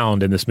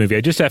sound in this movie,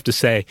 I just have to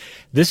say,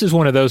 this is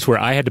one of those where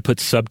I had to put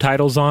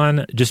subtitles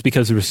on just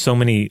because there were so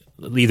many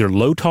either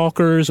low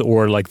talkers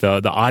or like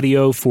the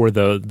audio for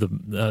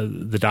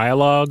the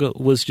dialogue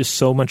was just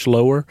so much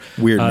lower.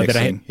 Weird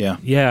mixing, yeah.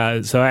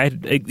 Yeah, so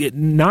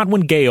not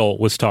when Gale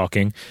was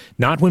talking,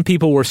 not when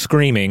people were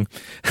screaming,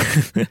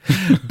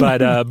 but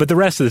the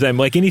rest of the time,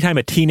 like anytime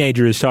a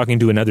teenager is talking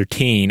to another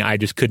teen, I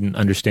just couldn't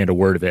understand a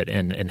word of it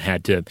and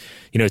had to,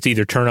 it's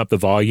either turn up the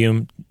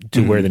volume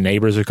to where the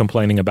neighbors are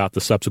complaining about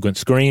the subsequent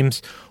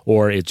screams,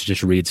 or it's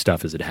just read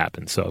stuff as it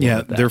happens. So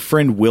yeah, their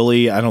friend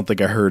Willie, I don't think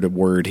I heard a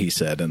word he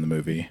said in the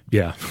movie.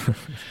 Yeah.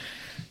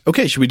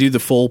 Okay, should we do the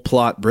full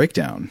plot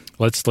breakdown?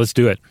 Let's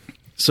do it.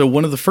 So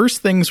one of the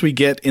first things we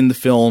get in the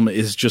film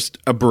is just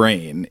a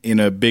brain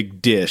in a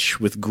big dish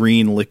with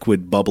green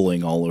liquid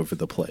bubbling all over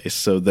the place.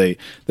 So they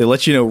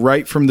let you know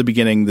right from the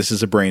beginning this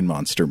is a brain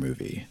monster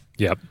movie.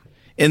 Yep.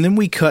 And then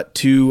we cut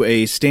to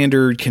a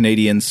standard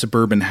Canadian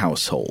suburban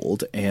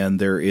household,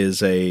 and there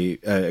is a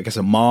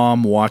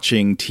mom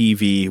watching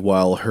TV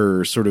while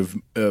her sort of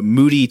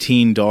moody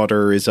teen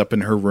daughter is up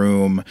in her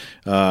room,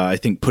 I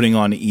think putting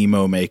on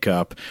emo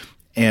makeup.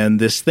 And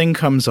this thing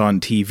comes on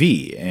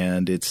TV,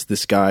 and it's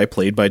this guy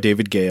played by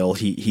David Gale.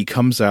 He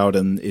comes out,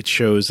 and it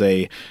shows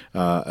a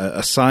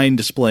sign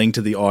displaying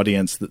to the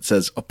audience that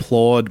says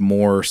 "Applaud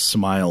more,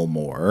 smile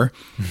more,"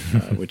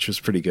 which was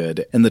pretty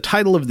good. And the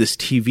title of this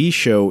TV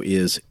show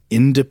is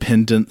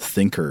Independent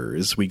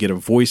Thinkers. We get a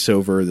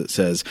voiceover that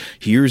says,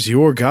 "Here's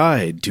your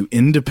guide to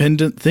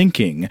independent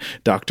thinking,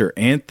 Dr.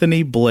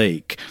 Anthony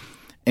Blake."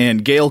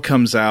 And Gale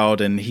comes out,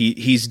 and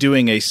he's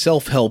doing a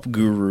self-help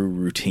guru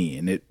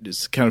routine. It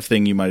is the kind of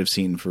thing you might have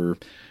seen for,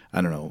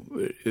 I don't know,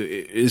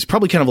 it's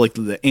probably kind of like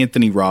the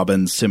Anthony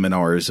Robbins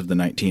seminars of the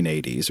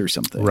 1980s or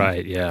something.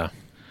 Right, yeah.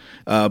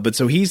 But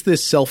so he's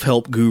this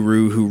self-help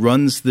guru who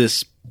runs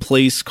this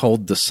place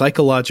called the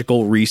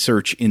Psychological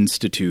Research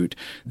Institute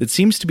that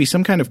seems to be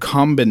some kind of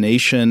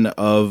combination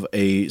of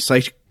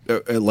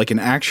like an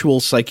actual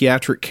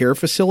psychiatric care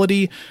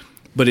facility,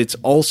 but it's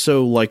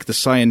also like the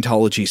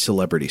Scientology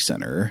Celebrity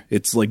Center.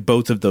 It's like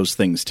both of those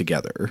things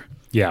together.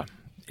 Yeah.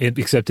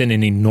 Except in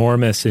an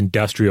enormous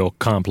industrial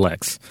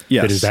complex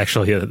that is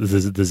actually the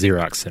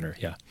Xerox Center.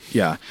 Yeah.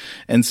 Yeah.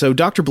 And so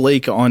Dr.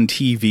 Blake on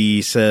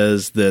TV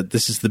says that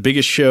this is the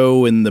biggest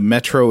show in the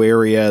metro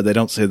area. They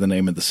don't say the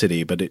name of the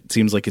city, but it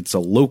seems like it's a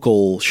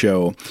local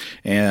show.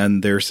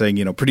 And they're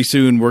saying, pretty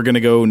soon we're going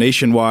to go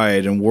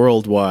nationwide and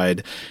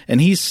worldwide. And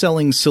he's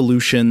selling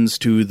solutions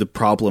to the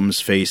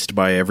problems faced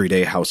by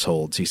everyday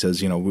households. He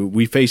says,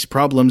 we face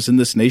problems in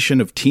this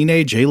nation of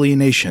teenage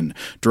alienation,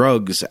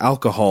 drugs,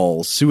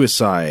 alcohol,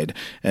 suicide.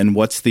 And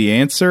what's the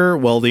answer?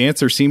 Well, the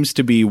answer seems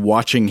to be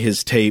watching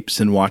his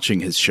tapes and watching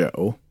his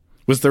show.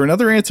 Was there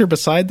another answer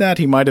beside that?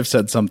 He might have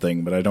said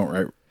something, but I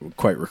don't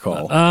quite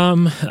recall.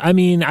 I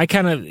mean, I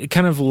kind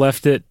of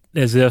left it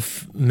as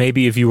if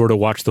maybe if you were to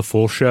watch the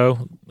full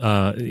show,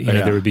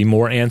 there would be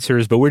more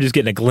answers, but we're just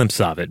getting a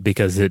glimpse of it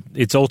because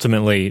it's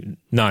ultimately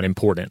not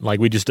important. Like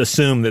we just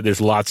assume that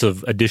there's lots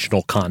of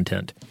additional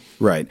content.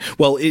 Right.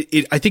 Well,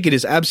 I think it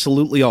is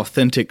absolutely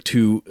authentic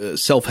to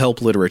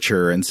self-help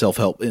literature and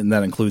self-help, and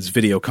that includes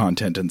video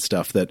content and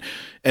stuff, that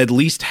at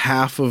least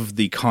half of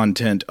the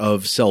content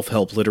of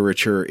self-help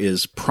literature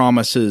is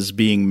promises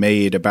being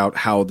made about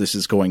how this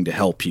is going to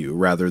help you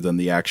rather than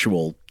the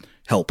actual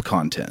help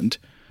content.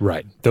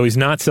 Right. Though he's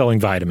not selling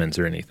vitamins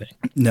or anything.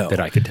 No. That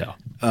I could tell.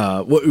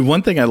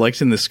 One thing I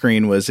liked in the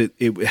screen was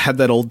it had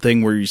that old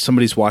thing where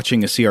somebody's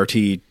watching a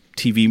CRT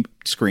TV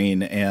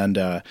screen and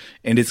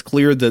it's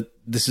clear that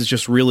this is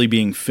just really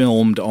being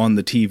filmed on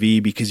the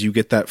TV because you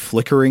get that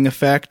flickering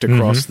effect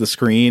across the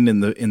screen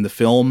in the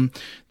film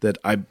that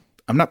I'm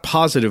not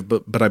positive,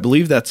 but I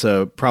believe that's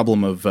a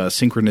problem of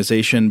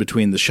synchronization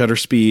between the shutter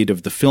speed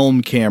of the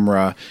film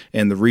camera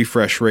and the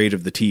refresh rate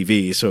of the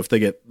TV. So if they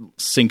get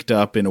synced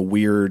up in a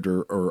weird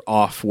or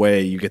off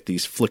way, you get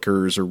these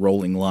flickers or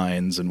rolling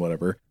lines and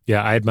whatever.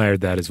 Yeah, I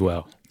admired that as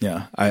well.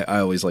 Yeah, I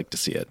always like to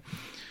see it.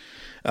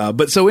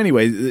 But so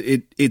anyway,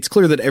 it's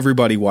clear that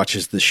everybody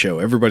watches this show.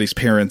 Everybody's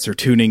parents are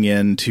tuning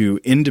in to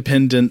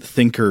Independent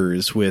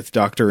Thinkers with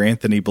Dr.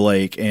 Anthony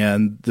Blake.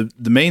 And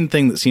the main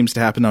thing that seems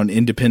to happen on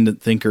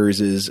Independent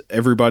Thinkers is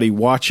everybody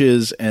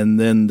watches and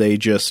then they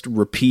just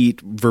repeat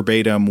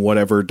verbatim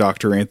whatever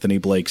Dr. Anthony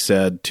Blake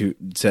said to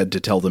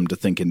tell them to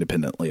think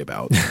independently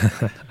about.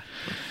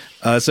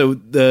 So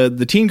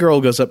the teen girl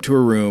goes up to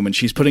her room and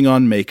she's putting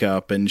on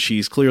makeup and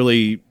she's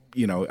clearly...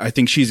 I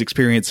think she's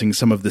experiencing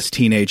some of this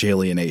teenage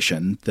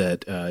alienation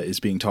that is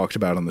being talked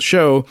about on the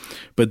show.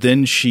 But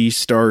then she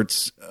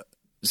starts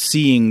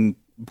seeing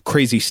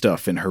crazy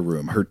stuff in her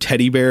room. Her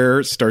teddy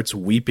bear starts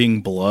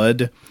weeping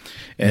blood.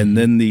 And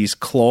then these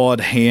clawed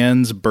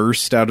hands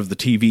burst out of the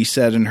TV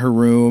set in her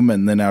room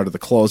and then out of the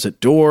closet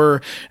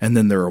door. And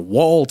then there are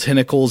wall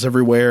tentacles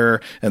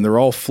everywhere and they're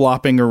all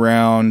flopping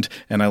around.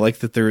 And I like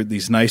that there are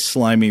these nice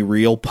slimy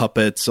real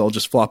puppets all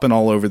just flopping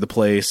all over the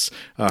place.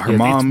 Her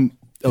mom...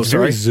 It's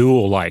very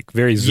Zool-like,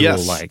 very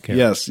Zool-like.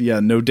 Yes, yeah.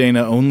 No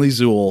Dana, only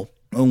Zool.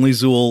 Only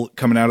Zool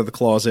coming out of the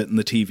closet in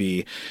the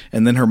TV.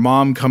 And then her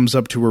mom comes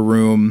up to her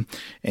room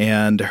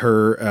and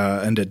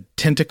and a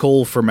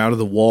tentacle from out of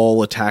the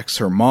wall attacks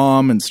her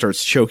mom and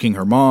starts choking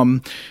her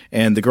mom.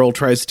 And the girl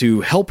tries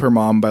to help her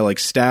mom by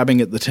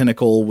stabbing at the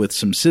tentacle with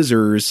some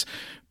scissors.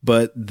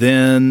 But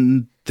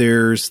then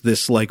there's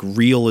this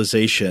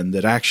realization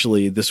that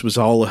actually this was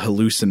all a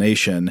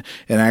hallucination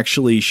and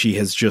actually she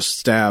has just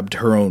stabbed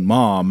her own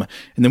mom.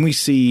 And then we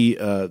see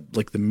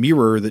the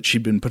mirror that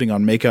she'd been putting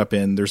on makeup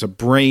in. There's a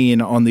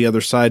brain on the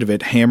other side of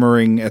it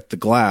hammering at the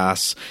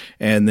glass,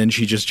 and then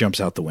she just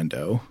jumps out the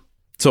window.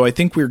 So I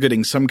think we're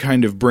getting some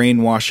kind of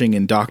brainwashing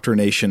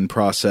indoctrination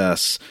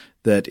process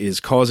that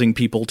is causing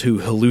people to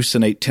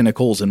hallucinate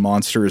tentacles and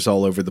monsters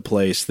all over the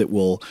place that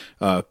will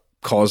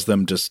cause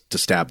them to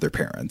stab their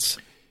parents.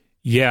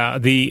 Yeah,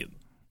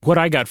 what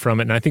I got from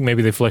it, and I think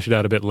maybe they flesh it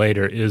out a bit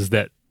later, is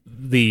that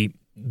the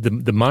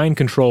mind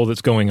control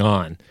that's going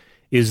on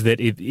is that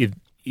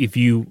if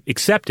you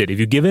accept it, if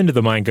you give in to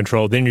the mind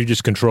control, then you're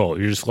just controlled.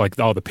 You're just like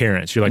all the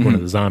parents. You're like one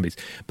of the zombies.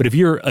 But if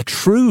you're a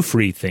true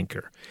free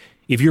thinker,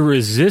 if you're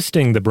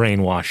resisting the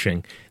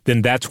brainwashing,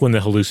 then that's when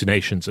the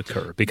hallucinations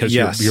occur because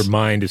your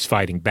mind is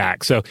fighting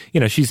back. So,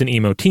 she's an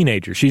emo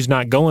teenager. She's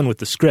not going with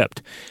the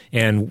script.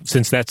 And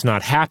since that's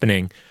not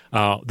happening,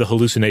 the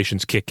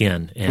hallucinations kick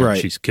in and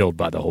she's killed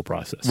by the whole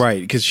process. Right,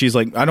 because she's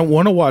like, I don't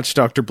want to watch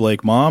Dr.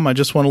 Blake, Mom. I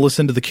just want to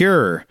listen to The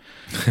Cure.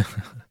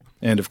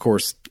 And, of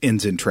course,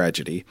 ends in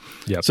tragedy.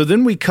 Yep. So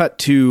then we cut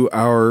to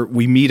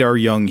we meet our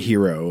young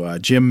hero,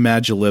 Jim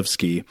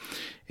Magilevsky,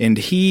 and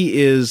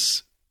he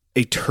is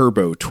a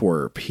turbo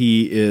twerp.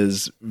 He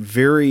is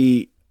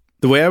the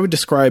way I would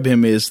describe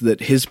him is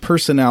that his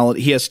personality,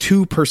 he has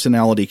two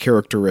personality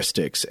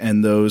characteristics,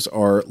 and those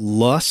are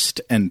lust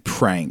and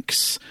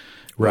pranks.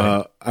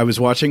 Right. I was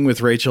watching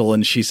with Rachel,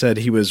 and she said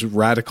he was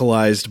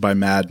radicalized by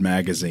Mad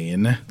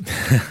Magazine.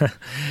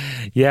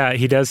 Yeah,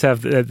 he does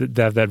have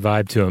that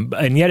vibe to him.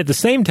 And yet at the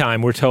same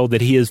time, we're told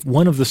that he is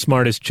one of the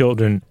smartest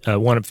children,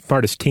 one of the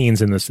smartest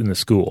teens in the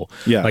school.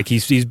 Yeah. Like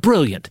he's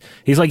brilliant.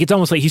 He's like, it's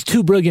almost like he's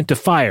too brilliant to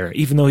fire,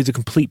 even though he's a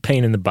complete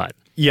pain in the butt.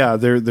 Yeah,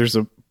 there's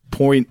a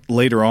point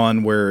later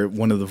on where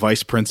one of the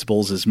vice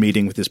principals is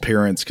meeting with his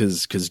parents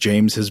because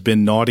James has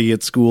been naughty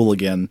at school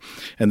again,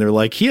 and they're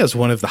like, he has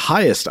one of the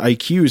highest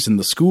IQs in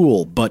the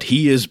school, but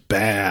he is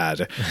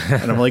bad.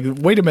 And I'm like,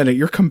 wait a minute,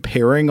 you're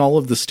comparing all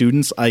of the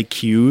students'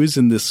 IQs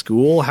in this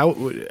school?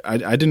 How I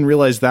didn't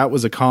realize that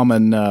was a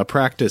common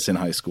practice in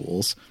high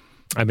schools.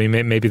 I mean,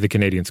 maybe the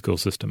Canadian school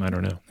system. I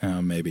don't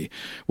know. Maybe.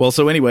 Well,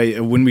 so anyway,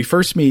 when we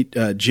first meet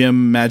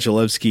Jim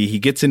Magilewski, he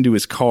gets into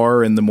his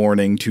car in the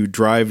morning to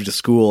drive to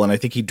school, and I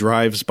think he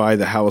drives by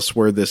the house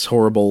where this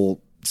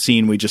horrible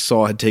scene we just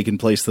saw had taken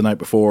place the night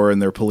before,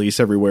 and there are police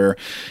everywhere.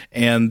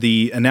 And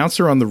the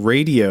announcer on the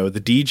radio,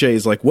 the DJ,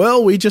 is like,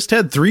 well, we just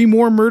had 3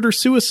 more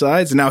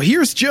murder-suicides, and now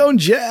here's Joan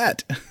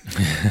Jett.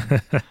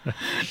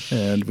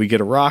 And we get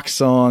a rock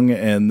song,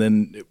 and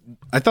then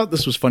I thought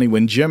this was funny.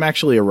 When Jim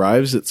actually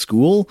arrives at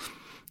school,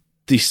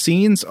 the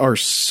scenes are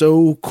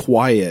so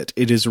quiet.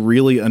 It is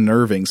really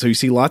unnerving. So you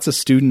see lots of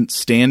students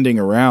standing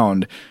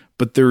around,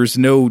 but there's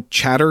no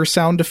chatter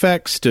sound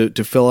effects to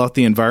fill out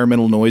the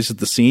environmental noise of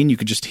the scene. You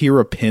could just hear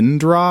a pin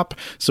drop.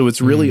 So it's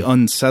really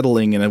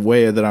unsettling in a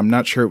way that I'm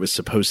not sure it was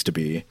supposed to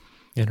be.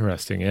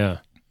 Interesting, yeah.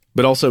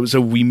 But also,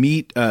 so we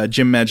meet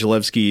Jim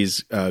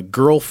Magilewski's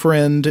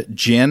girlfriend,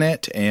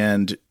 Janet,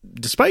 and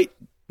despite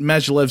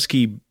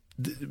Magilewski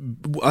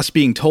us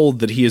being told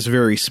that he is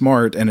very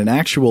smart and an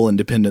actual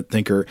independent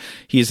thinker,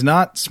 he is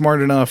not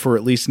smart enough, or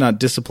at least not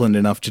disciplined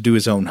enough, to do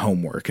his own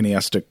homework, and he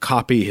has to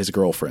copy his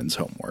girlfriend's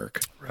homework.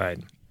 Right.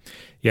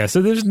 Yeah.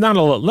 So there's not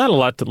a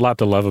lot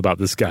to love about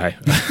this guy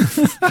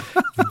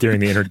during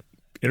the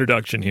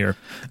introduction here.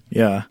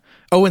 Yeah.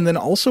 Oh, and then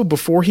also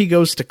before he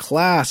goes to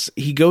class,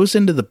 he goes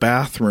into the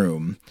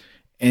bathroom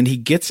and he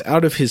gets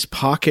out of his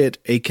pocket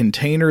a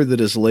container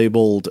that is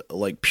labeled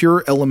like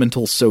pure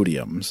elemental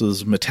sodium. So this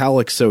is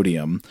metallic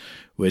sodium,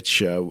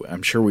 which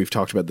I'm sure we've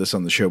talked about this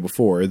on the show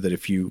before, that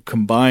if you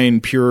combine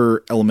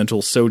pure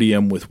elemental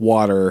sodium with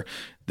water,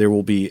 there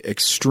will be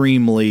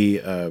extremely,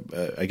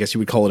 I guess you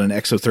would call it an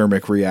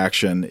exothermic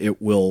reaction.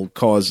 It will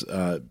cause,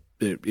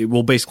 it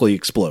will basically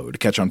explode,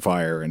 catch on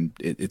fire, and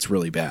it's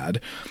really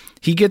bad.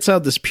 He gets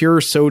out this pure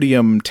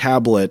sodium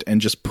tablet and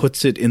just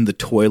puts it in the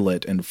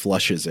toilet and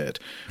flushes it,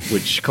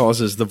 which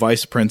causes the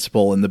vice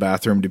principal in the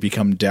bathroom to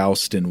become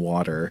doused in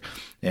water.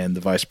 And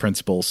the vice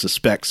principal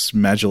suspects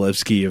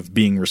Magilewski of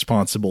being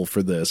responsible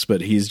for this,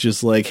 but he's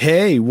just like,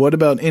 hey, what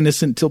about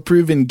innocent till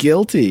proven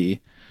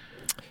guilty?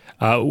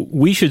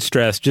 We should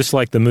stress, just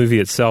like the movie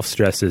itself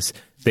stresses,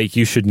 that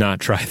you should not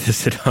try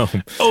this at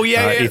home. Oh,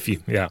 yeah.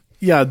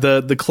 Yeah,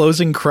 the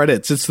closing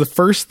credits. It's the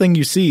first thing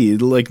you see.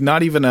 Like,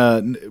 not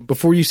even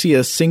before you see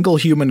a single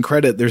human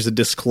credit, there's a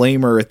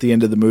disclaimer at the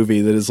end of the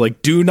movie that is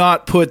like, do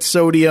not put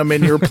sodium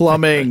in your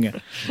plumbing.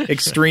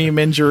 Extreme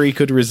injury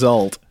could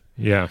result.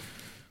 Yeah.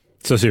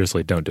 So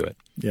seriously, don't do it.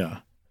 Yeah.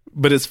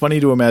 But it's funny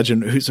to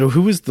imagine.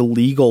 Who was the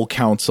legal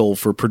counsel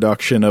for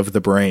production of The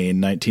Brain,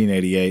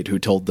 1988, who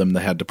told them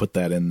they had to put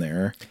that in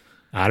there?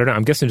 I don't know.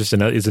 I'm guessing just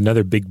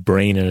another big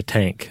brain in a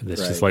tank that's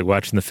right. Just like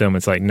watching the film.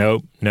 It's like,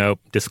 nope,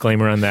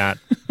 disclaimer on that.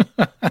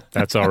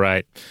 That's all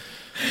right.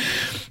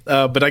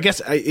 But I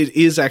guess it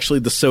is actually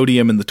the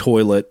sodium in the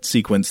toilet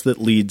sequence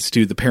that leads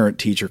to the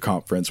parent-teacher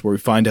conference, where we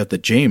find out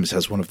that James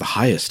has one of the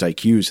highest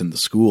IQs in the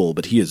school,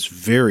 but he is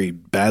very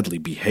badly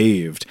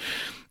behaved.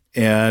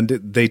 And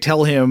they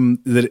tell him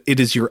that it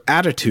is your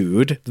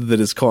attitude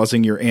that is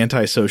causing your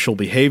antisocial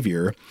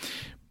behavior.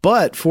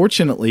 But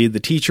fortunately, the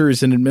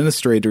teachers and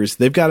administrators,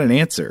 they've got an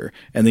answer.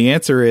 And the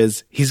answer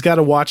is he's got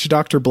to watch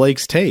Dr.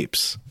 Blake's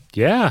tapes.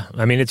 Yeah.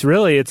 I mean, it's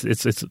really,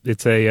 this was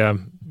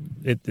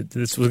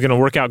going to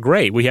work out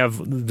great. We have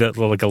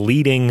like a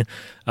leading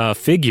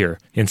figure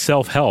in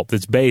self-help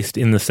that's based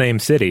in the same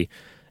city.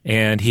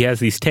 And he has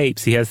these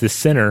tapes. He has this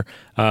center.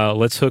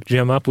 Let's hook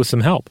Jim up with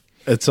some help.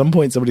 At some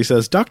point, somebody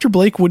says, Dr.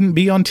 Blake wouldn't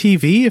be on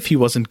TV if he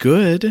wasn't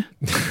good.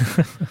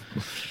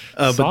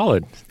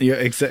 Solid. Yeah,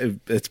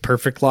 it's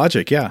perfect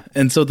logic, yeah.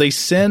 And so they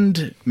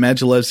send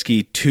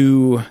Magilewski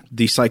to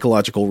the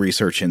Psychological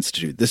Research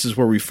Institute. This is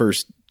where we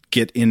first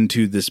get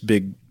into this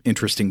big,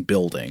 interesting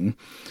building.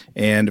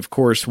 And of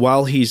course,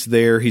 while he's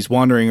there, he's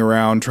wandering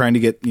around trying to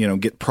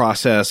get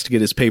processed,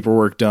 get his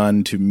paperwork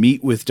done, to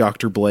meet with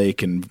Dr.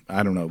 Blake and,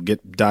 I don't know,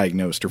 get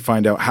diagnosed or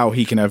find out how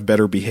he can have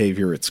better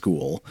behavior at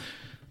school.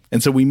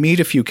 And so we meet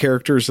a few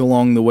characters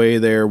along the way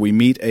there. We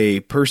meet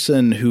a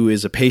person who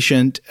is a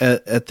patient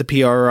at the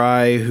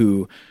PRI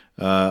who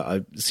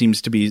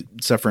seems to be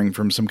suffering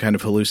from some kind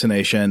of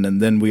hallucination. And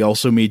then we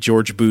also meet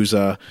George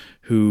Booza,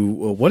 who,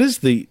 what is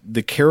the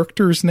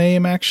character's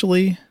name,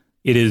 actually?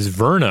 It is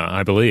Verna,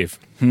 I believe.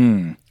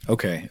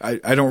 Okay.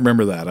 I don't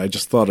remember that. I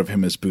just thought of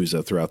him as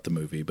Booza throughout the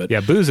movie. But yeah,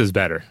 Booza's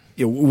better.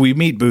 Yeah, we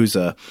meet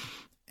Booza.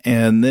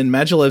 And then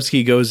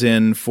Magilewski goes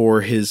in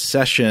for his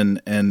session,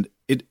 and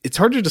it's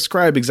hard to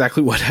describe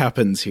exactly what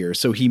happens here.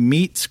 So he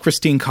meets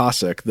Christine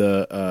Cossack,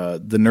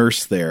 the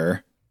nurse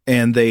there,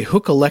 and they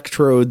hook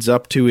electrodes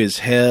up to his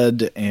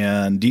head.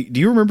 And do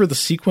you remember the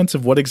sequence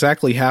of what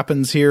exactly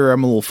happens here?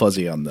 I'm a little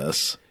fuzzy on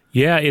this.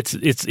 Yeah,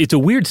 it's a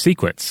weird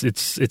sequence.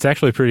 It's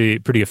actually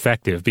pretty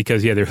effective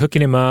because they're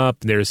hooking him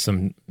up.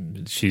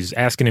 She's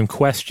asking him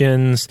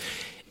questions,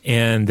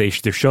 and they're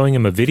showing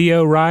him a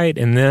video, right?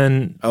 And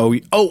then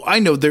I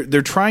know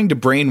they're trying to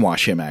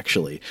brainwash him.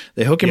 Actually,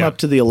 they hook him up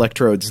to the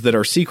electrodes that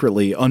are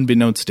secretly,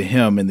 unbeknownst to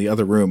him in the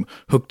other room,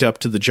 hooked up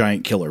to the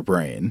giant killer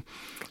brain.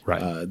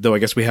 Right. Though I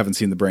guess we haven't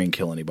seen the brain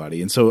kill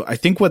anybody. And so I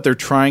think what they're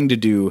trying to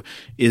do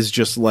is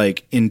just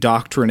like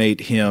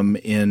indoctrinate him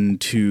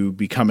into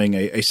becoming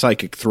a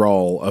psychic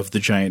thrall of the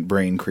giant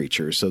brain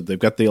creature. So they've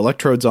got the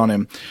electrodes on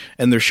him,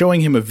 and they're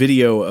showing him a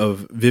video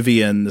of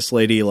Vivian, this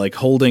lady, like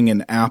holding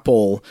an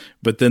apple,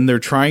 but then they're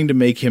trying to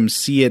make him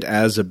see it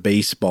as a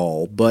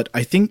baseball. But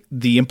I think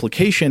the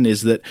implication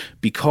is that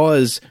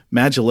because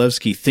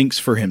Magilevsky thinks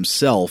for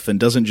himself and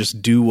doesn't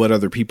just do what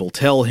other people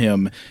tell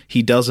him,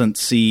 he doesn't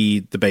see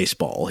the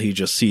baseball. He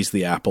just sees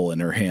the apple in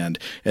her hand.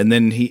 And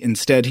then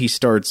he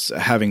starts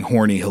having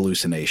horny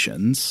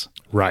hallucinations.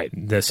 Right.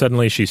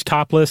 Suddenly she's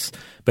topless,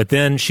 but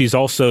then she's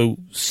also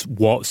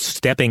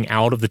stepping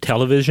out of the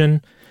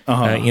television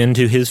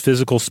into his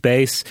physical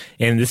space.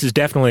 And this is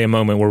definitely a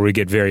moment where we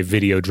get very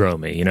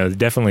Videodrome-y.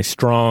 Definitely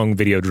strong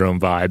Videodrome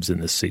vibes in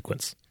this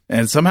sequence.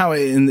 And somehow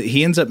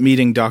he ends up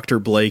meeting Dr.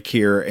 Blake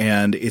here,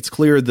 and it's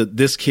clear that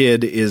this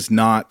kid is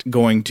not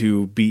going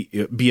to be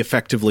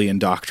effectively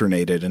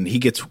indoctrinated, and he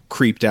gets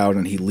creeped out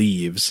and he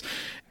leaves.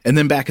 And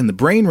then back in the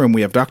brain room,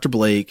 we have Dr.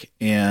 Blake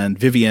and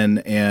Vivian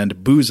and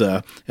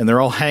Booza, and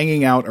they're all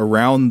hanging out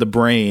around the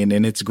brain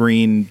in its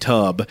green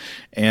tub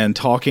and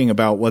talking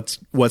about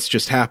what's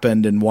just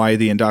happened and why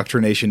the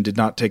indoctrination did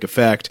not take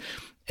effect.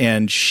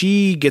 And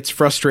she gets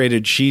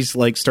frustrated. She's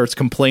like starts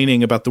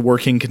complaining about the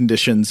working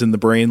conditions in the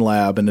brain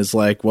lab and is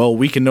like, well,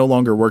 we can no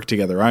longer work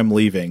together. I'm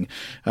leaving.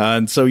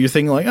 And so you're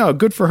thinking like, oh,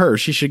 good for her.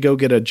 She should go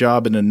get a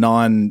job in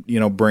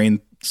a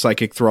brain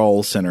psychic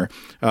thrall center.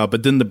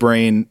 But then the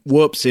brain,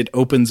 it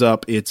opens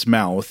up its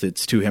mouth,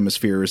 its two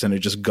hemispheres, and it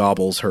just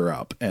gobbles her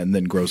up and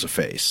then grows a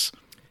face.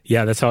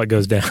 Yeah, that's how it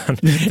goes down.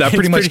 That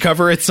pretty much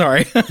cover it.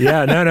 Sorry.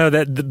 Yeah, no.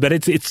 But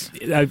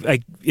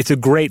it's a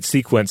great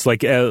sequence.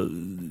 Like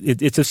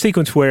it's a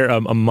sequence where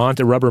a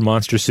rubber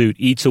monster suit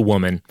eats a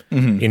woman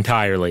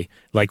entirely,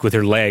 like with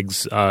her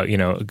legs,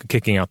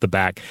 kicking out the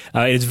back.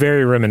 It's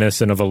very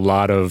reminiscent of a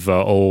lot of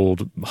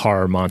old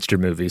horror monster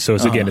movies. So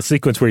it's again a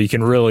sequence where you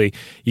can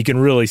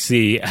really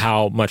see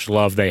how much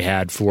love they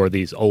had for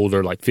these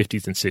older, like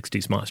 50s and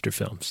 60s monster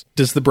films.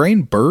 Does the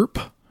brain burp?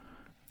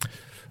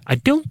 I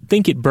don't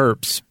think it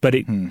burps, but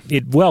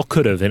it well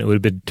could have, and it would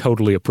have been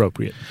totally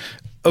appropriate.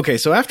 Okay,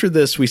 so after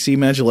this, we see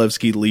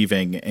Magilevsky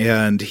leaving,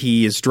 and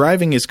he is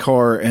driving his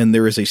car, and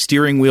there is a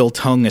steering wheel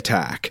tongue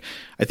attack.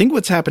 I think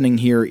what's happening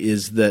here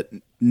is that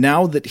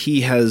now that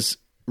he has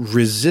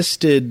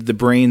resisted the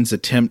brain's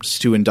attempts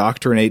to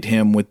indoctrinate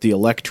him with the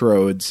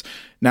electrodes,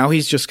 now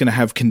he's just going to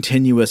have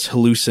continuous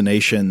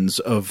hallucinations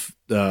of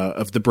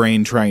the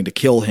brain trying to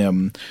kill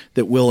him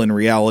that will in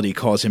reality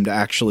cause him to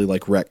actually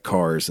like wreck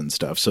cars and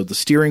stuff. So the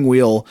steering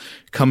wheel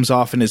comes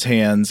off in his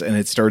hands and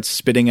it starts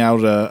spitting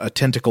out a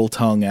tentacle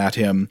tongue at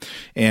him,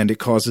 and it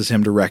causes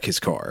him to wreck his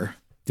car.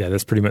 Yeah,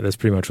 that's pretty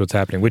much what's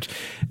happening.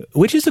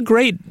 Which is a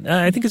great.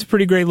 I think it's a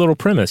pretty great little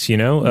premise.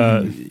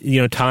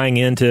 Tying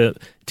into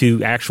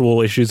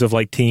actual issues of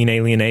like teen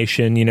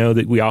alienation.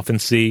 That we often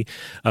see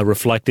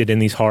reflected in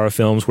these horror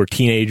films where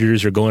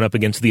teenagers are going up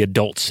against the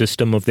adult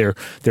system of their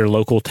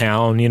local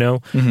town.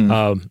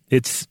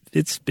 It's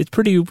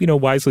pretty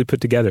wisely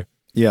put together.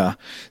 Yeah.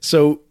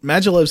 So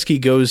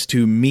Magilevsky goes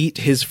to meet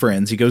his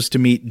friends. He goes to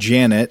meet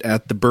Janet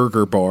at the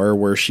burger bar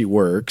where she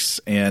works,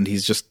 and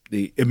he's just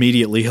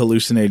immediately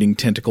hallucinating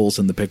tentacles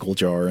in the pickle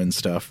jar and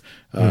stuff.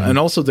 And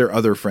also their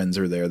other friends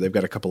are there. They've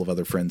got a couple of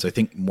other friends. I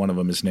think one of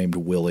them is named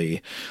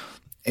Willie.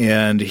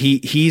 And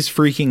he's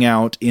freaking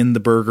out in the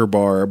burger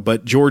bar,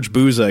 but George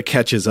Booza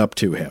catches up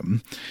to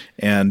him.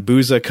 And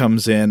Booza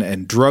comes in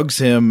and drugs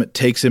him,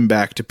 takes him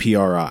back to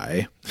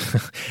PRI.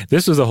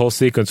 This was a whole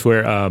sequence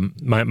where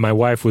my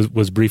wife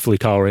was briefly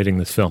tolerating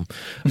this film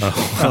while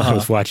I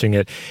was watching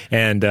it,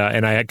 and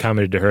I had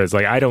commented to her, "It's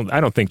like I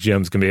don't think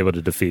Jim's gonna be able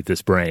to defeat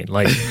this brain.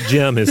 Like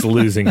Jim is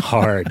losing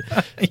hard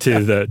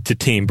to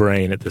Team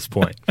Brain at this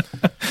point."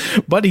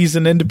 But he's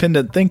an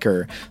independent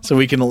thinker, so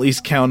we can at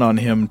least count on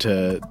him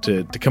to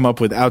come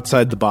up with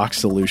outside the box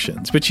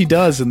solutions, which he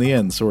does in the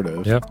end, sort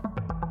of. Yep.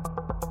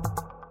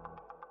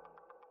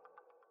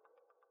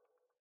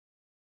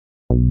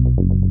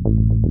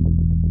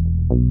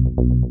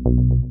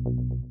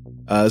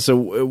 So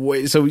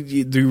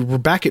we're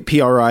back at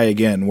PRI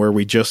again, where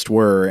we just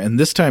were, and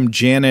this time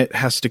Janet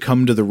has to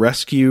come to the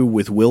rescue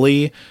with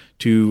Willie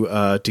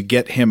to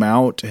get him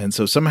out, and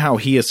so somehow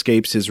he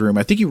escapes his room.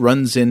 I think he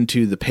runs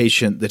into the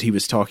patient that he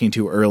was talking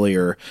to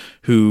earlier,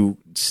 who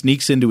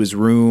sneaks into his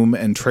room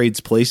and trades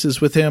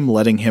places with him,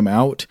 letting him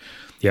out.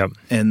 Yep.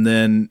 And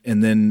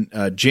then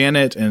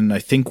Janet and I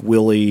think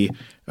Willie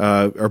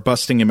are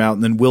busting him out,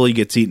 and then Willie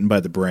gets eaten by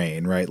the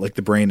brain, right? Like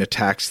the brain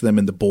attacks them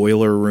in the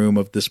boiler room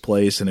of this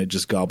place, and it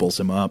just gobbles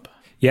him up.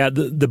 Yeah,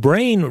 the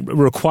brain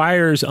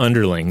requires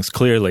underlings,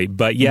 clearly,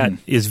 but yet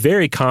is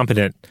very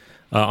competent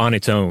on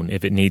its own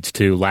if it needs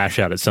to lash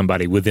out at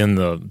somebody within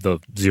the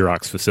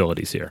Xerox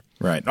facilities here.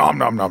 Right. Nom,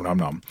 nom, nom, nom,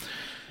 nom.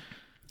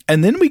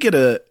 And then we get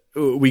a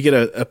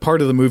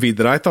part of the movie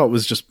that I thought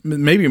was just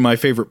maybe my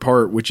favorite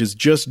part, which is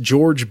just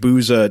George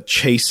Buza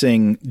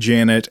chasing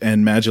Janet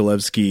and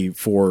Magilevsky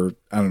for,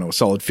 I don't know, a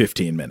solid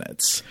 15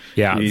 minutes.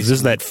 Yeah, this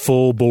is that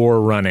full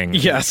bore running.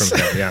 Yes. From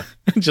him, yeah.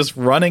 Just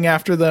running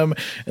after them,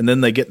 and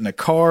then they get in a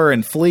car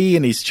and flee,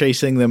 and he's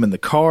chasing them in the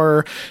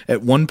car.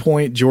 At one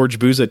point, George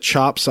Buza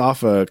chops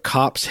off a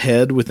cop's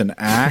head with an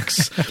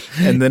axe,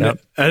 and then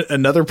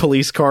another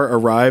police car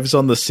arrives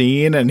on the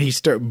scene, and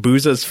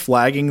Buza's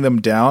flagging them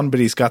down, but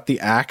he's got the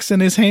axe in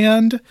his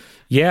hand.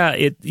 Yeah,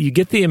 you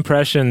get the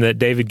impression that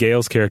David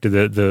Gale's character,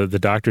 the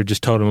doctor,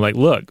 just told him, like,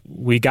 look,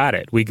 we got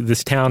it.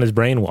 This town is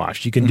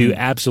brainwashed. You can do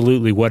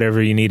absolutely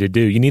whatever you need to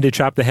do. You need to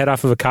chop the head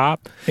off of a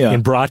cop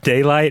in broad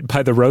daylight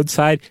by the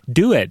roadside?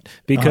 Do it,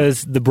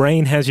 because the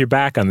brain has your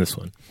back on this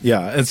one.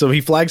 Yeah, and so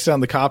he flags down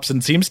the cops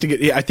and seems to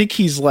get... I think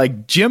he's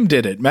like, Jim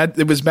did it.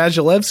 It was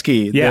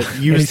Magilevsky that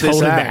used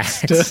this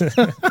axe.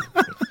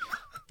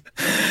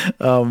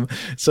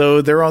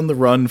 So they're on the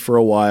run for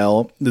a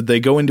while.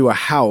 They go into a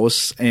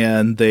house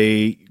and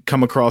they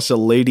come across a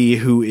lady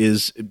who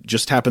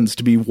just happens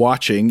to be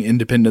watching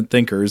Independent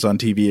Thinkers on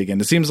TV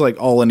again. It seems like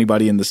all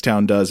anybody in this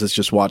town does is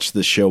just watch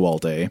this show all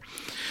day.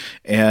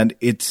 And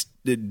it's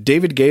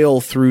David Gale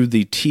through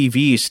the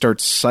TV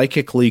starts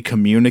psychically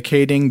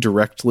communicating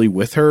directly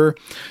with her,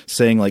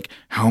 saying like,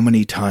 how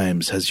many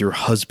times has your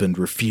husband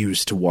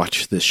refused to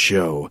watch this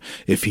show?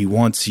 If he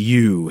wants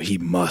you, he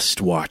must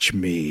watch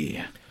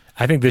me.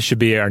 I think this should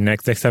be our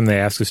next time they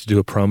ask us to do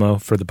a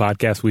promo for the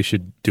podcast, we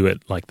should do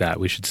it like that.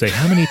 We should say,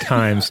 how many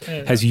times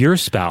has your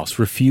spouse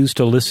refused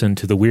to listen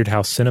to the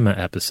Weirdhouse Cinema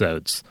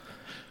episodes?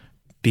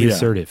 Be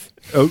assertive.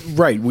 Oh,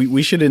 right.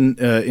 We should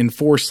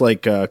enforce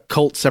like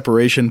cult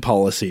separation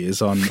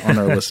policies on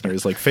our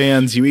listeners. Like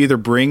fans, you either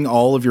bring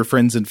all of your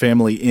friends and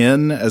family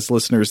in as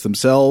listeners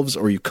themselves,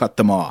 or you cut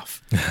them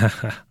off.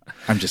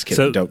 I'm just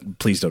kidding.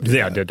 Please don't do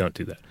that. Yeah, don't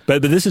do that.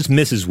 But this is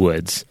Mrs.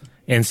 Woods.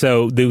 And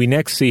so we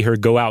next see her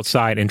go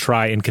outside and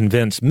try and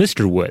convince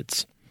Mr.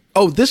 Woods.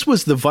 Oh, this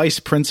was the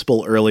vice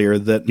principal earlier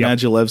that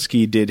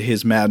Magilevsky did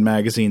his Mad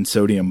Magazine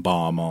sodium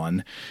bomb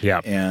on,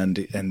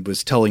 and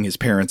was telling his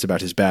parents about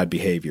his bad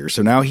behavior.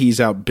 So now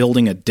he's out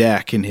building a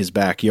deck in his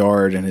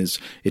backyard, and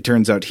it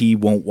turns out he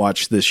won't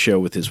watch this show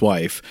with his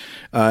wife.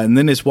 And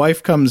then his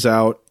wife comes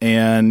out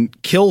and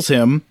kills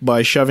him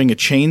by shoving a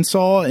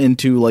chainsaw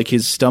into like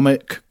his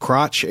stomach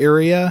crotch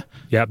area.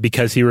 Yeah,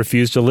 because he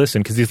refused to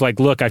listen. Because he's like,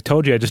 look, I've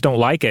told you, I just don't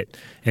like it.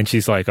 And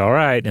she's like, all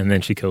right. And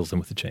then she kills him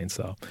with a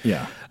chainsaw.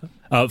 Yeah.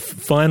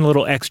 Fun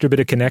little extra bit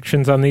of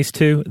connections on these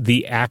two.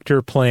 The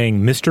actor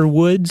playing Mr.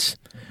 Woods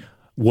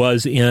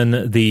was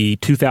in the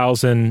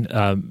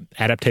 2000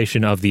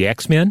 adaptation of the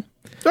X-Men.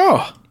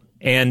 Oh.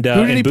 And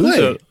who did he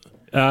play?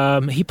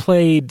 He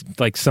played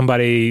like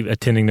somebody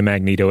attending to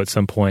Magneto at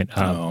some point.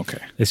 Okay.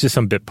 It's just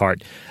some bit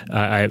part,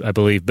 I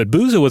believe. But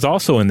Buza was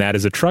also in that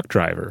as a truck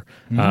driver.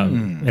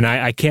 And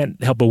I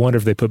can't help but wonder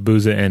if they put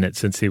Buza in it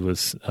since he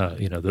was,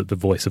 the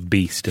voice of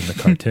Beast in the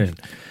cartoon.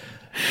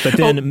 But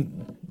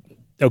then...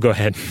 Oh, go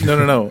ahead.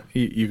 No.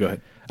 You go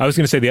ahead. I was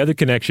going to say the other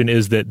connection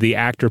is that the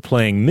actor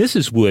playing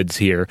Mrs. Woods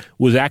here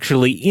was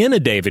actually in a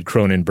David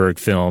Cronenberg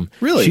film.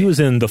 Really? She was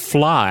in The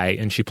Fly,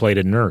 and she played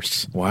a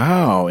nurse.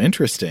 Wow,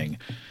 interesting.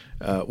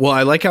 Well,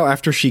 I like how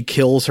after she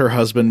kills her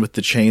husband with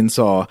the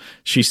chainsaw,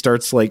 she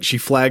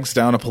flags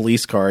down a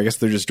police car. I guess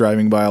they're just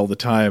driving by all the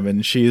time.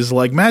 And she's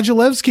like,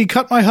 Magilevsky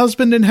cut my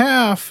husband in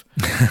half.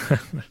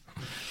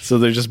 So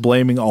they're just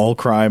blaming all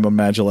crime on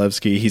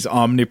Magilevsky. He's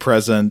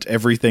omnipresent.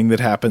 Everything that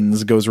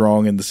happens goes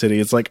wrong in the city.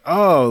 It's like,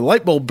 oh,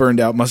 light bulb burned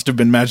out. Must have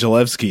been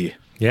Magilevsky.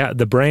 Yeah,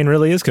 the brain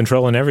really is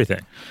controlling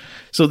everything.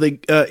 So they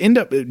end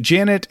up,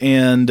 Janet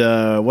and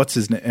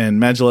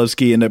and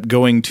Magilevsky end up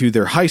going to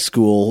their high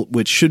school,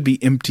 which should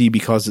be empty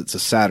because it's a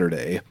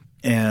Saturday.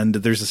 And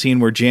there's a scene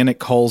where Janet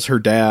calls her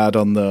dad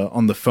on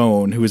the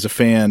phone, who is a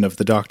fan of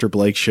the Dr.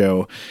 Blake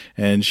show.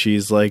 And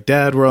she's like,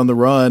 Dad, we're on the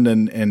run.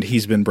 And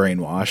he's been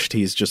brainwashed.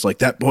 He's just like,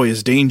 that boy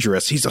is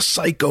dangerous. He's a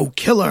psycho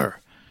killer.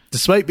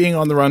 Despite being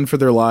on the run for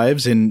their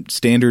lives, in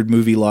standard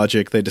movie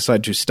logic, they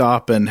decide to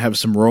stop and have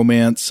some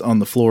romance on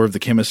the floor of the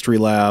chemistry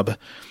lab.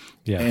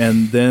 Yeah.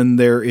 And then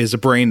there is a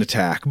brain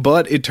attack.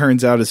 But it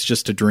turns out it's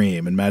just a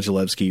dream. And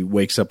Magilevsky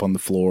wakes up on the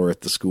floor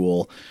at the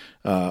school.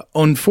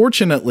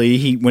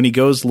 Unfortunately, when he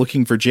goes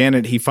looking for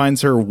Janet, he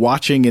finds her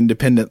watching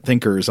Independent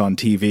Thinkers on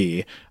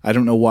TV. I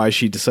don't know why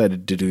she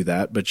decided to do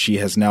that, but she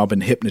has now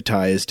been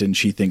hypnotized and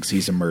she thinks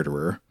he's a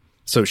murderer.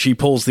 So she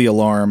pulls the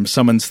alarm,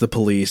 summons the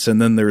police,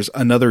 and then there's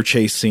another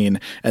chase scene.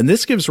 And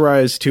this gives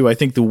rise to, I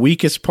think, the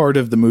weakest part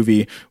of the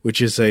movie, which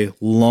is a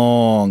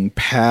long,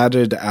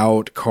 padded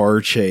out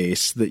car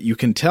chase that you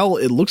can tell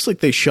it looks like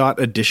they shot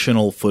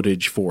additional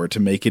footage for to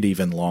make it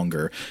even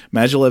longer.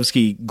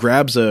 Magilevsky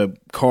grabs a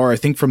car, I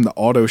think from the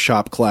auto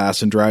shop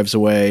class, and drives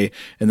away.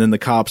 And then the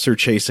cops are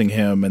chasing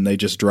him, and they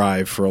just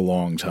drive for a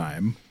long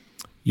time.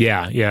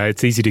 Yeah,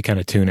 it's easy to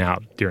kind of tune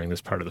out during this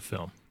part of the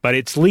film. But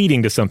it's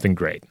leading to something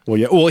great. Well,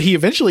 yeah. Well, he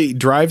eventually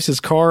drives his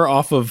car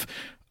off of,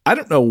 I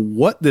don't know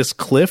what this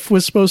cliff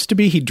was supposed to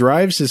be. He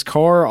drives his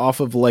car off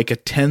of like a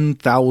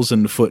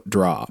 10,000-foot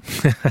drop.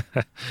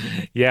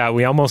 Yeah,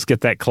 we almost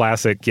get that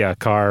classic,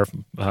 car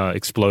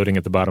exploding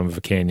at the bottom of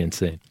a canyon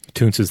scene.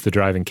 Toonces the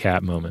driving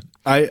cat moment.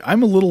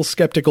 I'm a little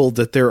skeptical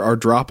that there are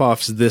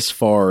drop-offs this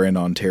far in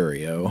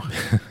Ontario.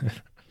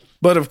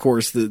 But, of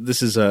course,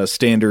 this is a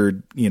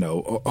standard,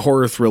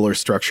 horror thriller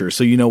structure,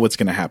 so you know what's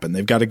going to happen.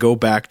 They've got to go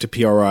back to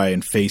PRI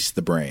and face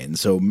the brain.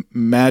 So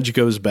Madge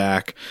goes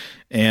back,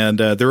 and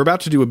they're about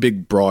to do a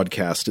big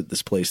broadcast at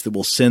this place that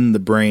will send the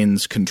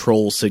brain's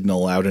control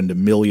signal out into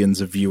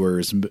millions of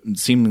viewers and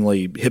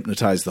seemingly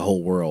hypnotize the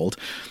whole world.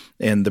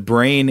 And the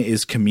brain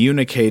is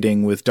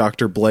communicating with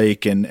Dr.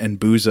 Blake and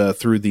Booza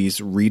through these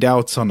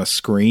readouts on a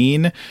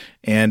screen.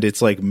 And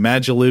it's like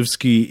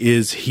Magilevsky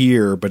is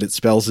here, but it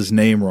spells his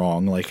name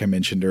wrong, like I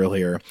mentioned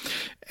earlier.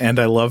 And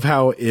I love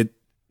how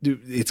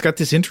it's got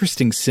this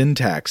interesting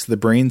syntax. The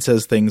brain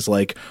says things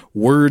like,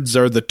 "Words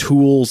are the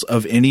tools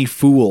of any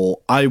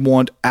fool. I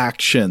want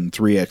action!"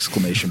 3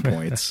 exclamation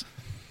points.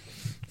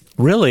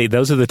 Really,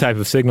 those are the type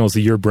of signals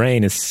that your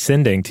brain is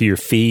sending to your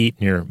feet,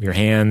 your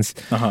hands,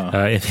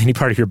 any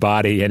part of your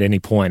body at any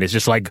point. It's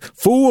just like,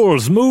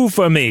 fools, move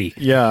for me.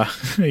 Yeah,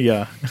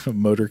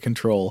 motor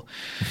control.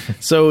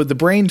 So the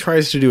brain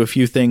tries to do a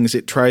few things.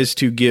 It tries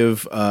to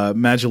give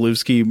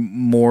Magilevsky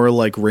more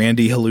like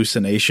Randy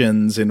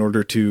hallucinations in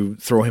order to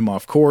throw him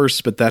off course,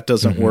 but that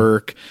doesn't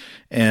work.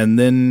 And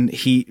then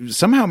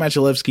somehow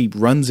Magilevsky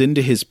runs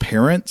into his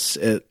parents.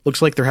 It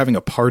looks like they're having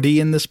a party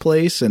in this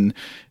place, and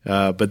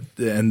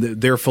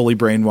they're fully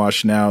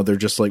brainwashed now. They're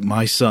just like,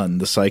 my son,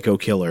 the psycho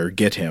killer,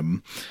 get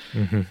him.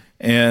 Mm-hmm.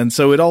 And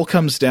so it all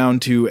comes down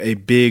to a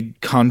big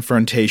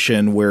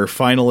confrontation where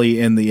finally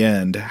in the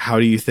end, how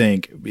do you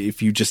think,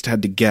 if you just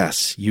had to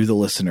guess, you the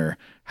listener,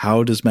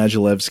 how does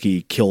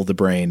Magilevsky kill the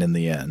brain in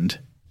the end?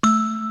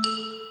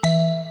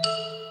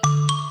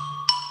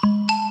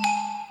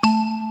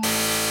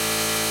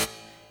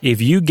 If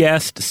you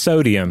guessed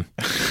sodium,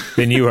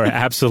 then you are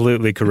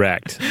absolutely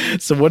correct.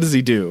 So what does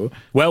he do?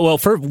 Well,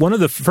 one of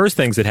the first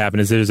things that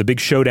happened is there's a big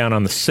showdown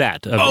on the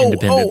set of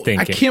Independent Thinking.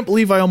 I can't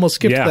believe I almost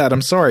skipped that.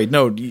 I'm sorry.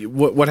 No,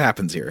 what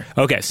happens here?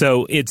 Okay,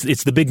 so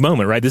it's the big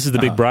moment, right? This is the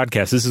big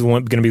broadcast. This is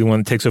going to be the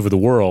one that takes over the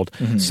world.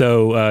 Mm-hmm.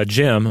 So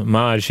Jim,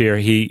 Maj here,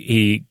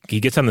 he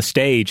gets on the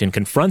stage and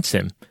confronts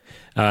him.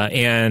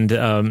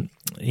 Gail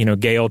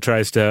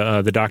tries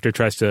to, the doctor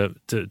tries to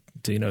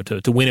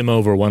win him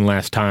over one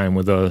last time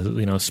with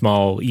a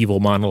small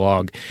evil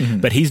monologue,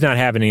 but he's not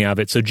having any of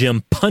it. So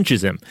Jim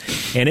punches him,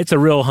 and it's a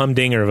real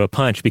humdinger of a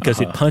punch because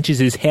it punches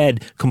his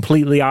head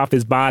completely off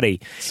his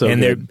body,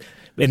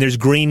 there's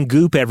green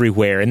goop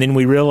everywhere. And then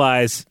we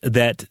realize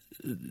that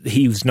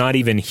he's not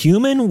even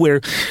human.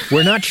 We're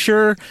not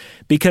sure,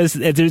 because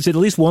there's at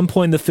least one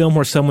point in the film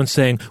where someone's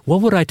saying, what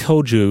would I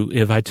told you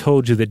if I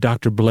told you that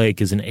Dr. Blake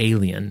is an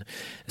alien?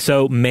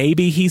 So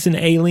maybe he's an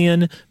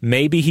alien,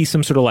 maybe he's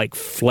some sort of like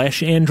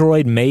flesh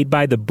android made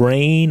by the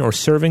brain or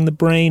serving the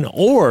brain,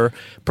 or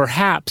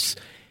perhaps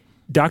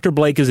Dr.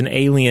 Blake is an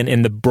alien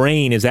and the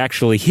brain is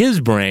actually his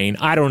brain.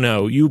 I don't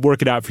know. You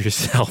work it out for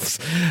yourselves.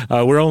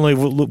 We're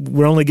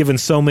only given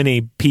so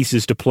many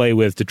pieces to play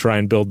with to try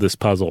and build this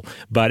puzzle.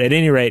 But at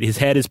any rate, his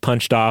head is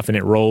punched off and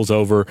it rolls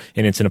over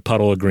and it's in a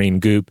puddle of green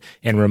goop,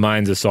 and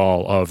reminds us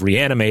all of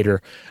Reanimator,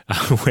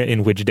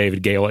 in which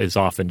David Gale is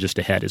often just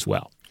a head as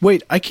well.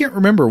 Wait, I can't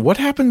remember. What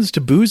happens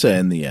to Booza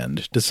in the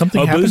end? Does something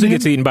happen to him? Booza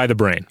gets eaten by the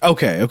brain.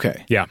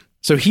 Okay. Yeah.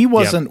 So he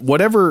wasn't,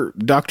 whatever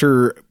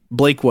Dr.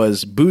 Blake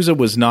was, Booza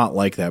was not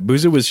like that.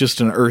 Booza was just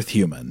an Earth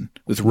human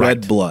with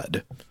red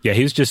blood. Yeah,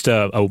 he was just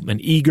an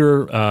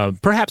eager,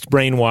 perhaps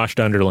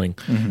brainwashed underling.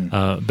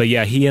 Mm-hmm. But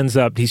yeah, he ends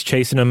up, he's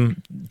chasing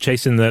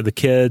the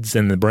kids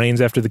and the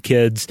brains after the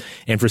kids,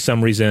 and for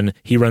some reason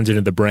he runs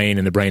into the brain,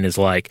 and the brain is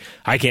like,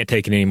 I can't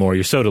take it anymore.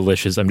 You're so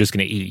delicious. I'm just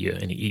going to eat you.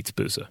 And he eats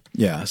Booza.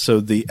 Yeah,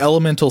 so the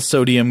elemental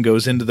sodium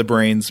goes into the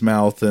brain's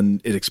mouth and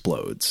it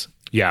explodes.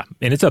 Yeah,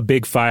 and it's a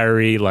big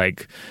fiery,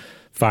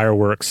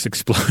 fireworks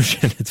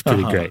explosion. It's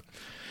pretty great.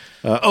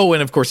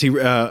 And of course,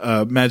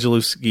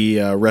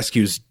 Magilevsky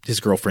rescues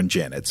his girlfriend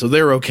Janet, so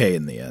they're okay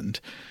in the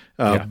end.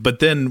 But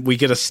then we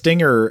get a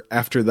stinger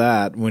after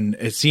that when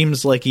it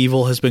seems like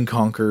evil has been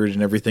conquered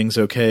and everything's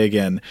okay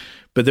again.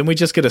 But then we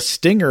just get a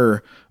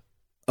stinger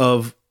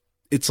of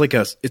it's like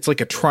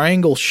a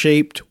triangle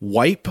shaped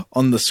wipe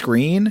on the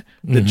screen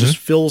that just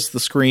fills the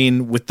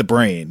screen with the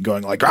brain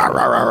going like rah,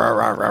 rah, rah, rah,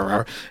 rah, rah,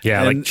 rah.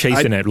 Yeah, and like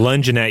chasing it,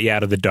 lunging at you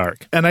out of the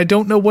dark. And I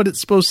don't know what it's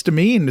supposed to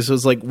mean. So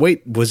it's like,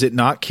 wait, was it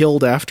not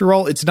killed after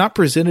all? It's not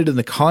presented in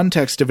the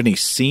context of any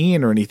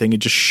scene or anything. It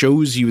just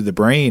shows you the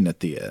brain at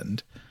the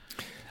end.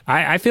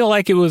 I feel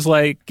like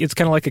it's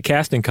kind of like a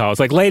casting call. It's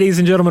like, ladies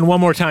and gentlemen, one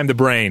more time, the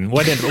brain.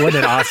 Wasn't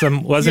it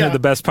awesome? Wasn't it the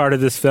best part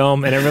of this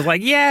film? And everyone's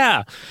like,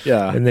 yeah.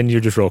 And then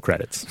you just roll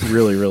credits.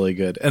 Really, really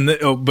good. And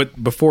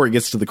but before it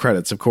gets to the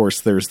credits, of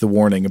course, there's the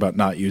warning about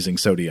not using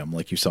sodium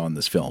like you saw in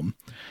this film.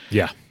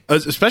 Yeah.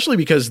 Especially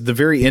because the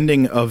very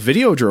ending of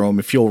Videodrome,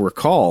 if you'll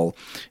recall,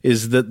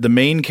 is that the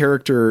main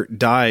character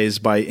dies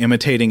by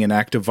imitating an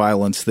act of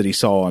violence that he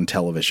saw on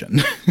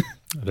television.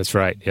 That's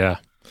right, yeah.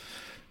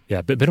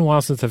 Yeah, but been a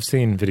while since I've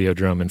seen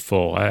Videodrome in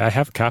full. I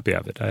have a copy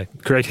of it.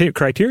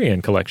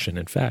 Criterion collection,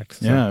 in fact.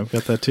 So. Yeah, I've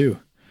got that too.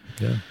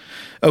 Yeah.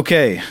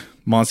 Okay,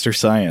 Monster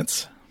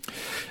Science.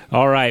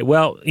 All right.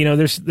 Well,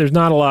 there's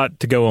not a lot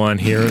to go on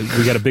here.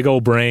 We got a big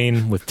old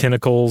brain with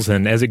tentacles,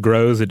 and as it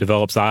grows, it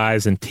develops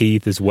eyes and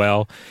teeth as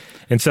well.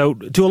 And so,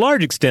 to a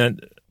large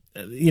extent,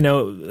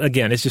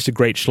 again, it's just a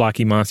great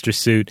schlocky monster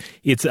suit.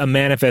 It's a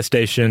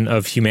manifestation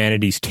of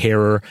humanity's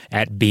terror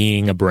at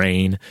being a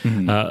brain.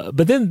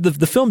 But then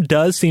the film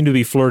does seem to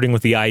be flirting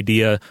with the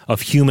idea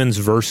of humans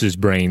versus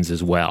brains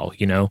as well.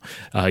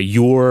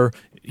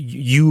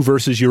 You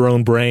versus your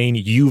own brain,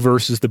 you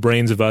versus the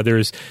brains of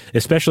others,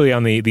 especially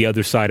on the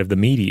other side of the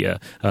media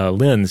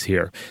lens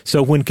here.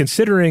 So when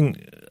considering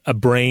a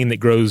brain that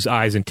grows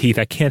eyes and teeth,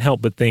 I can't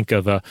help but think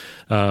of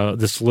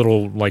this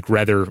little,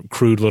 rather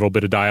crude little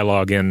bit of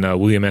dialogue in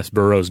William S.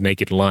 Burroughs'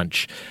 Naked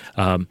Lunch.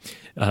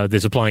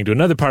 That's applying to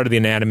another part of the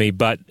anatomy,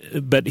 but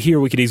here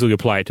we could easily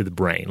apply it to the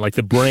brain. Like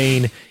the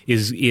brain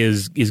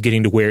is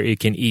getting to where it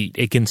can eat,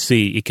 it can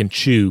see, it can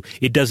chew.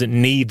 It doesn't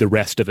need the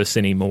rest of us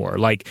anymore.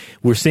 Like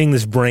we're seeing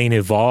this brain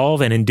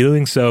evolve, and in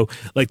doing so,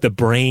 like the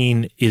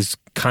brain is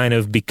kind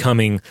of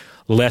becoming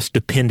less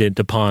dependent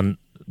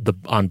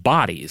on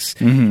bodies.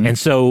 And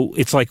so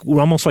it's like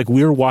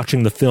we're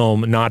watching the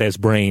film not as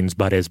brains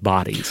but as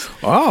bodies.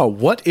 Oh,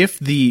 what if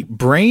the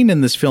brain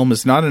in this film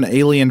is not an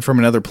alien from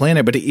another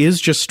planet, but it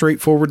is just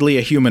straightforwardly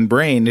a human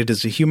brain? It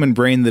is a human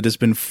brain that has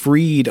been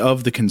freed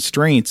of the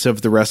constraints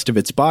of the rest of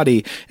its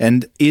body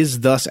and is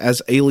thus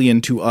as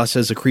alien to us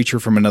as a creature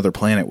from another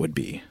planet would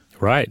be.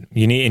 Right.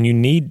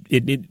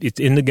 It's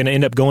going to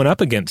end up going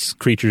up against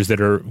creatures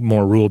that are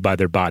more ruled by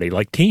their body,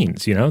 like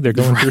teens, they're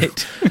going through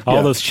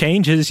all those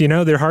changes,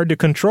 they're hard to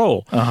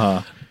control.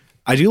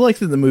 I do like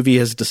that the movie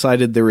has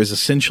decided there is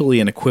essentially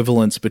an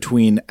equivalence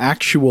between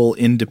actual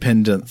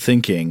independent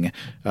thinking,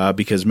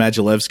 because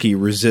Magilevsky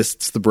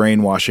resists the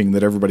brainwashing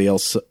that everybody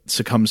else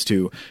succumbs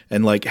to,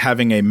 and like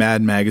having a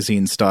Mad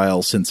Magazine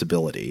style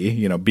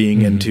sensibility,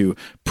 being into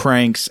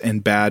pranks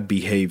and bad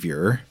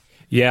behavior.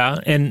 Yeah,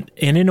 and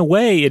in a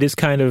way, it is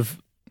kind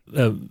of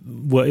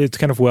it's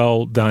kind of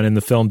well done in the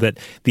film that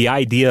the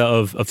idea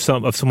of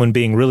someone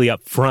being really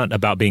upfront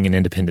about being an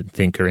independent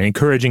thinker and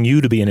encouraging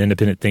you to be an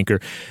independent thinker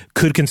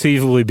could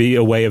conceivably be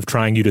a way of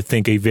trying you to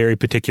think a very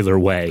particular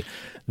way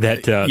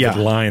that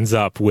lines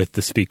up with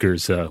the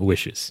speaker's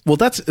wishes. Well,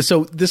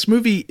 so this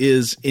movie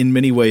is in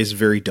many ways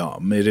very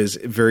dumb. It is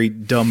very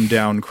dumbed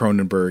down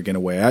Cronenberg in a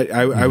way.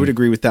 I would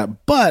agree with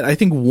that. But I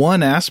think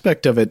one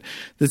aspect of it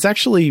that's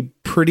actually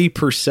pretty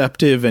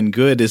perceptive and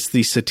good is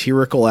the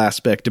satirical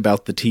aspect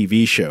about the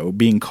TV show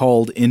being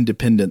called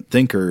Independent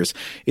Thinkers.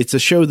 It's a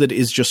show that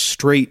is just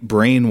straight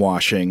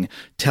brainwashing,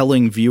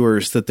 telling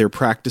viewers that they're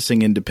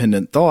practicing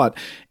independent thought.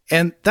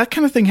 And that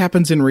kind of thing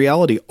happens in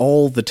reality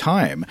all the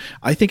time.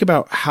 I think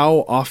about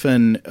how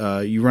often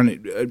you run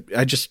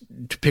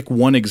it. To pick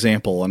one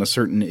example on a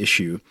certain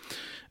issue,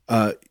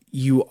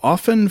 you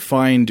often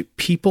find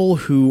people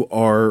who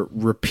are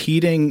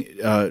repeating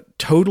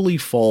totally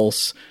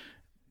false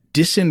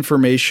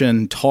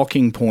disinformation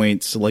talking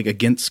points like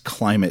against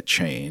climate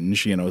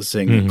change,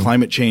 saying that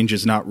climate change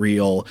is not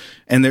real.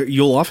 And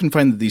you'll often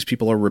find that these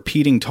people are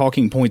repeating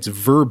talking points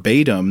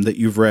verbatim that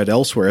you've read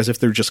elsewhere as if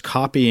they're just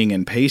copying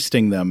and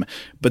pasting them.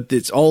 But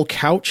it's all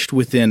couched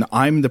within,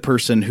 I'm the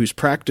person who's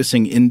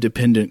practicing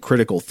independent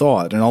critical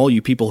thought. And all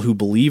you people who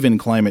believe in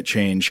climate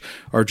change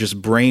are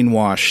just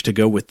brainwashed to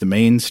go with the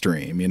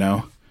mainstream,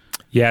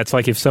 Yeah, it's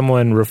like if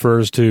someone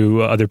refers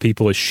to other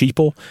people as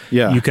sheeple,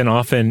 you can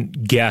often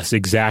guess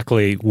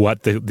exactly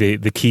what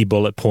the key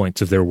bullet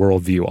points of their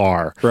worldview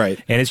are.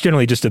 Right. And it's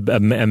generally just a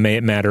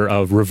matter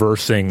of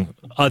reversing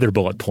other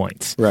bullet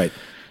points. Right.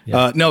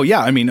 Yeah.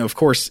 I mean, of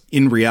course,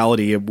 in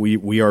reality,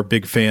 we are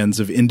big fans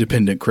of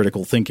independent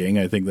critical thinking.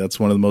 I think that's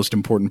one of the most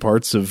important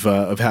parts of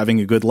having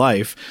a good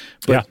life.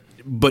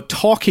 But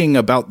talking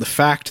about the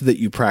fact that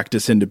you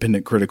practice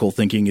independent critical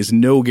thinking is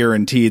no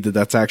guarantee that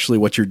that's actually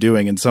what you're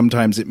doing. And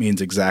sometimes it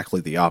means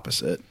exactly the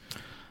opposite.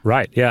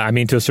 Right. Yeah. I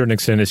mean, to a certain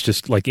extent, it's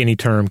just like any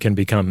term can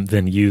become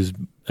then used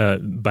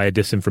by a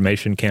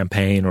disinformation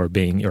campaign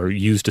or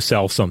used to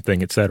sell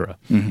something, et cetera.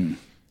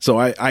 So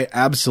I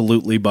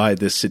absolutely buy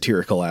this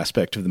satirical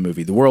aspect of the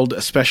movie. The world,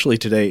 especially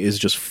today, is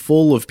just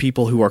full of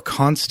people who are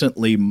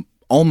constantly,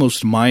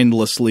 almost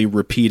mindlessly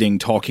repeating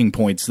talking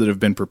points that have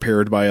been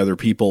prepared by other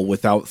people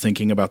without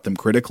thinking about them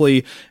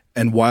critically.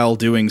 And while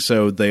doing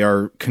so, they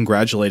are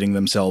congratulating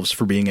themselves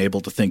for being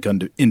able to think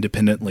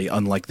independently,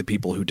 unlike the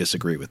people who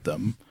disagree with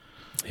them.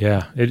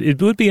 Yeah,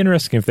 it would be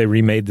interesting if they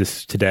remade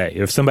this today.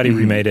 If somebody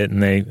remade it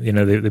and they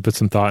put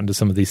some thought into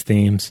some of these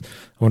themes,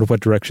 I wonder what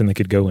direction they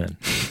could go in.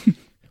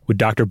 Would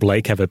Dr.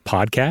 Blake have a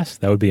podcast?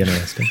 That would be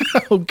interesting.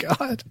 Oh,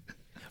 God.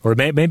 Or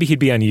maybe he'd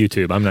be on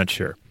YouTube. I'm not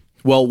sure.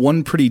 Well,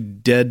 one pretty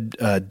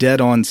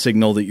dead-on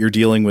signal that you're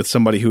dealing with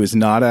somebody who is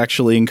not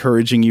actually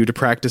encouraging you to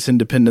practice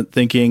independent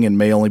thinking and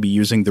may only be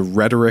using the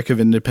rhetoric of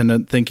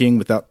independent thinking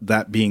without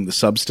that being the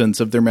substance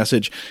of their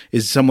message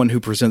is someone who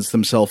presents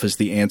themselves as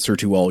the answer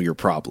to all your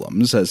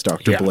problems, as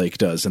Dr. Blake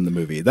does in the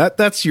movie.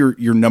 That's your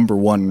number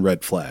one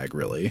red flag,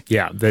 really.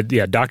 Yeah,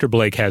 Dr.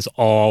 Blake has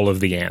all of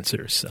the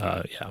answers.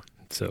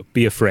 So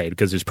be afraid,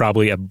 because there's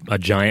probably a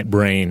giant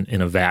brain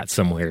in a vat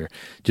somewhere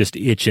just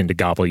itching to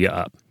gobble you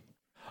up.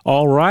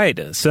 All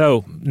right.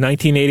 So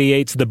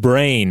 1988's The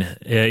Brain.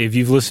 If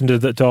you've listened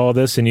to all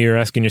this and you're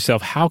asking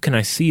yourself, how can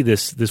I see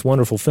this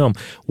wonderful film?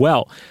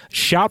 Well,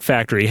 Shout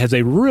Factory has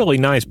a really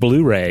nice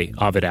Blu-ray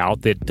of it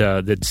out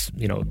that's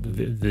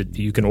that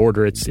you can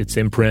order. It's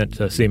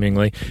imprint,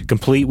 seemingly,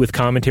 complete with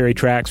commentary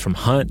tracks from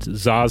Hunt,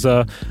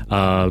 Zaza,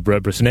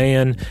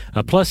 Brosnahan,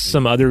 plus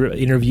some other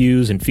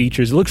interviews and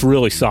features. It looks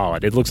really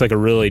solid. It looks like a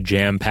really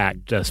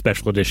jam-packed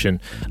special edition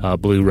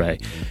Blu-ray.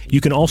 You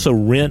can also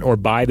rent or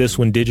buy this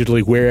one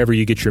digitally wherever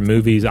you get your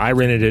movies. I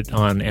rented it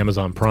on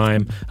Amazon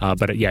Prime,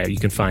 but you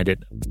can find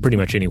it pretty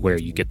much anywhere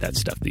you get that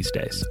stuff these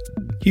days.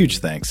 Huge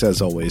thanks,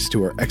 as always,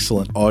 to our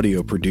excellent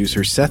audio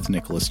producer, Seth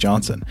Nicholas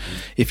Johnson.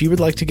 If you would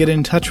like to get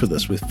in touch with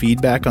us with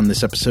feedback on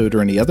this episode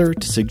or any other,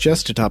 to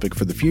suggest a topic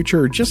for the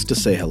future, or just to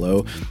say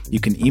hello, you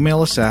can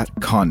email us at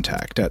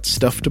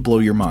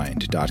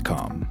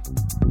contact@stufftoblowyourmind.com.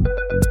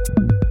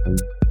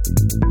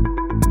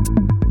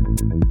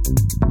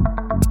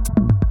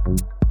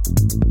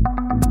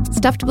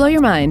 Stuff to Blow Your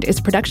Mind is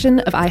a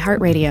production of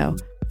iHeartRadio.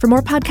 For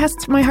more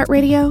podcasts from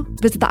iHeartRadio,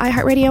 visit the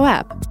iHeartRadio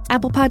app,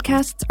 Apple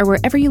Podcasts, or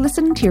wherever you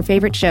listen to your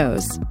favorite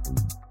shows.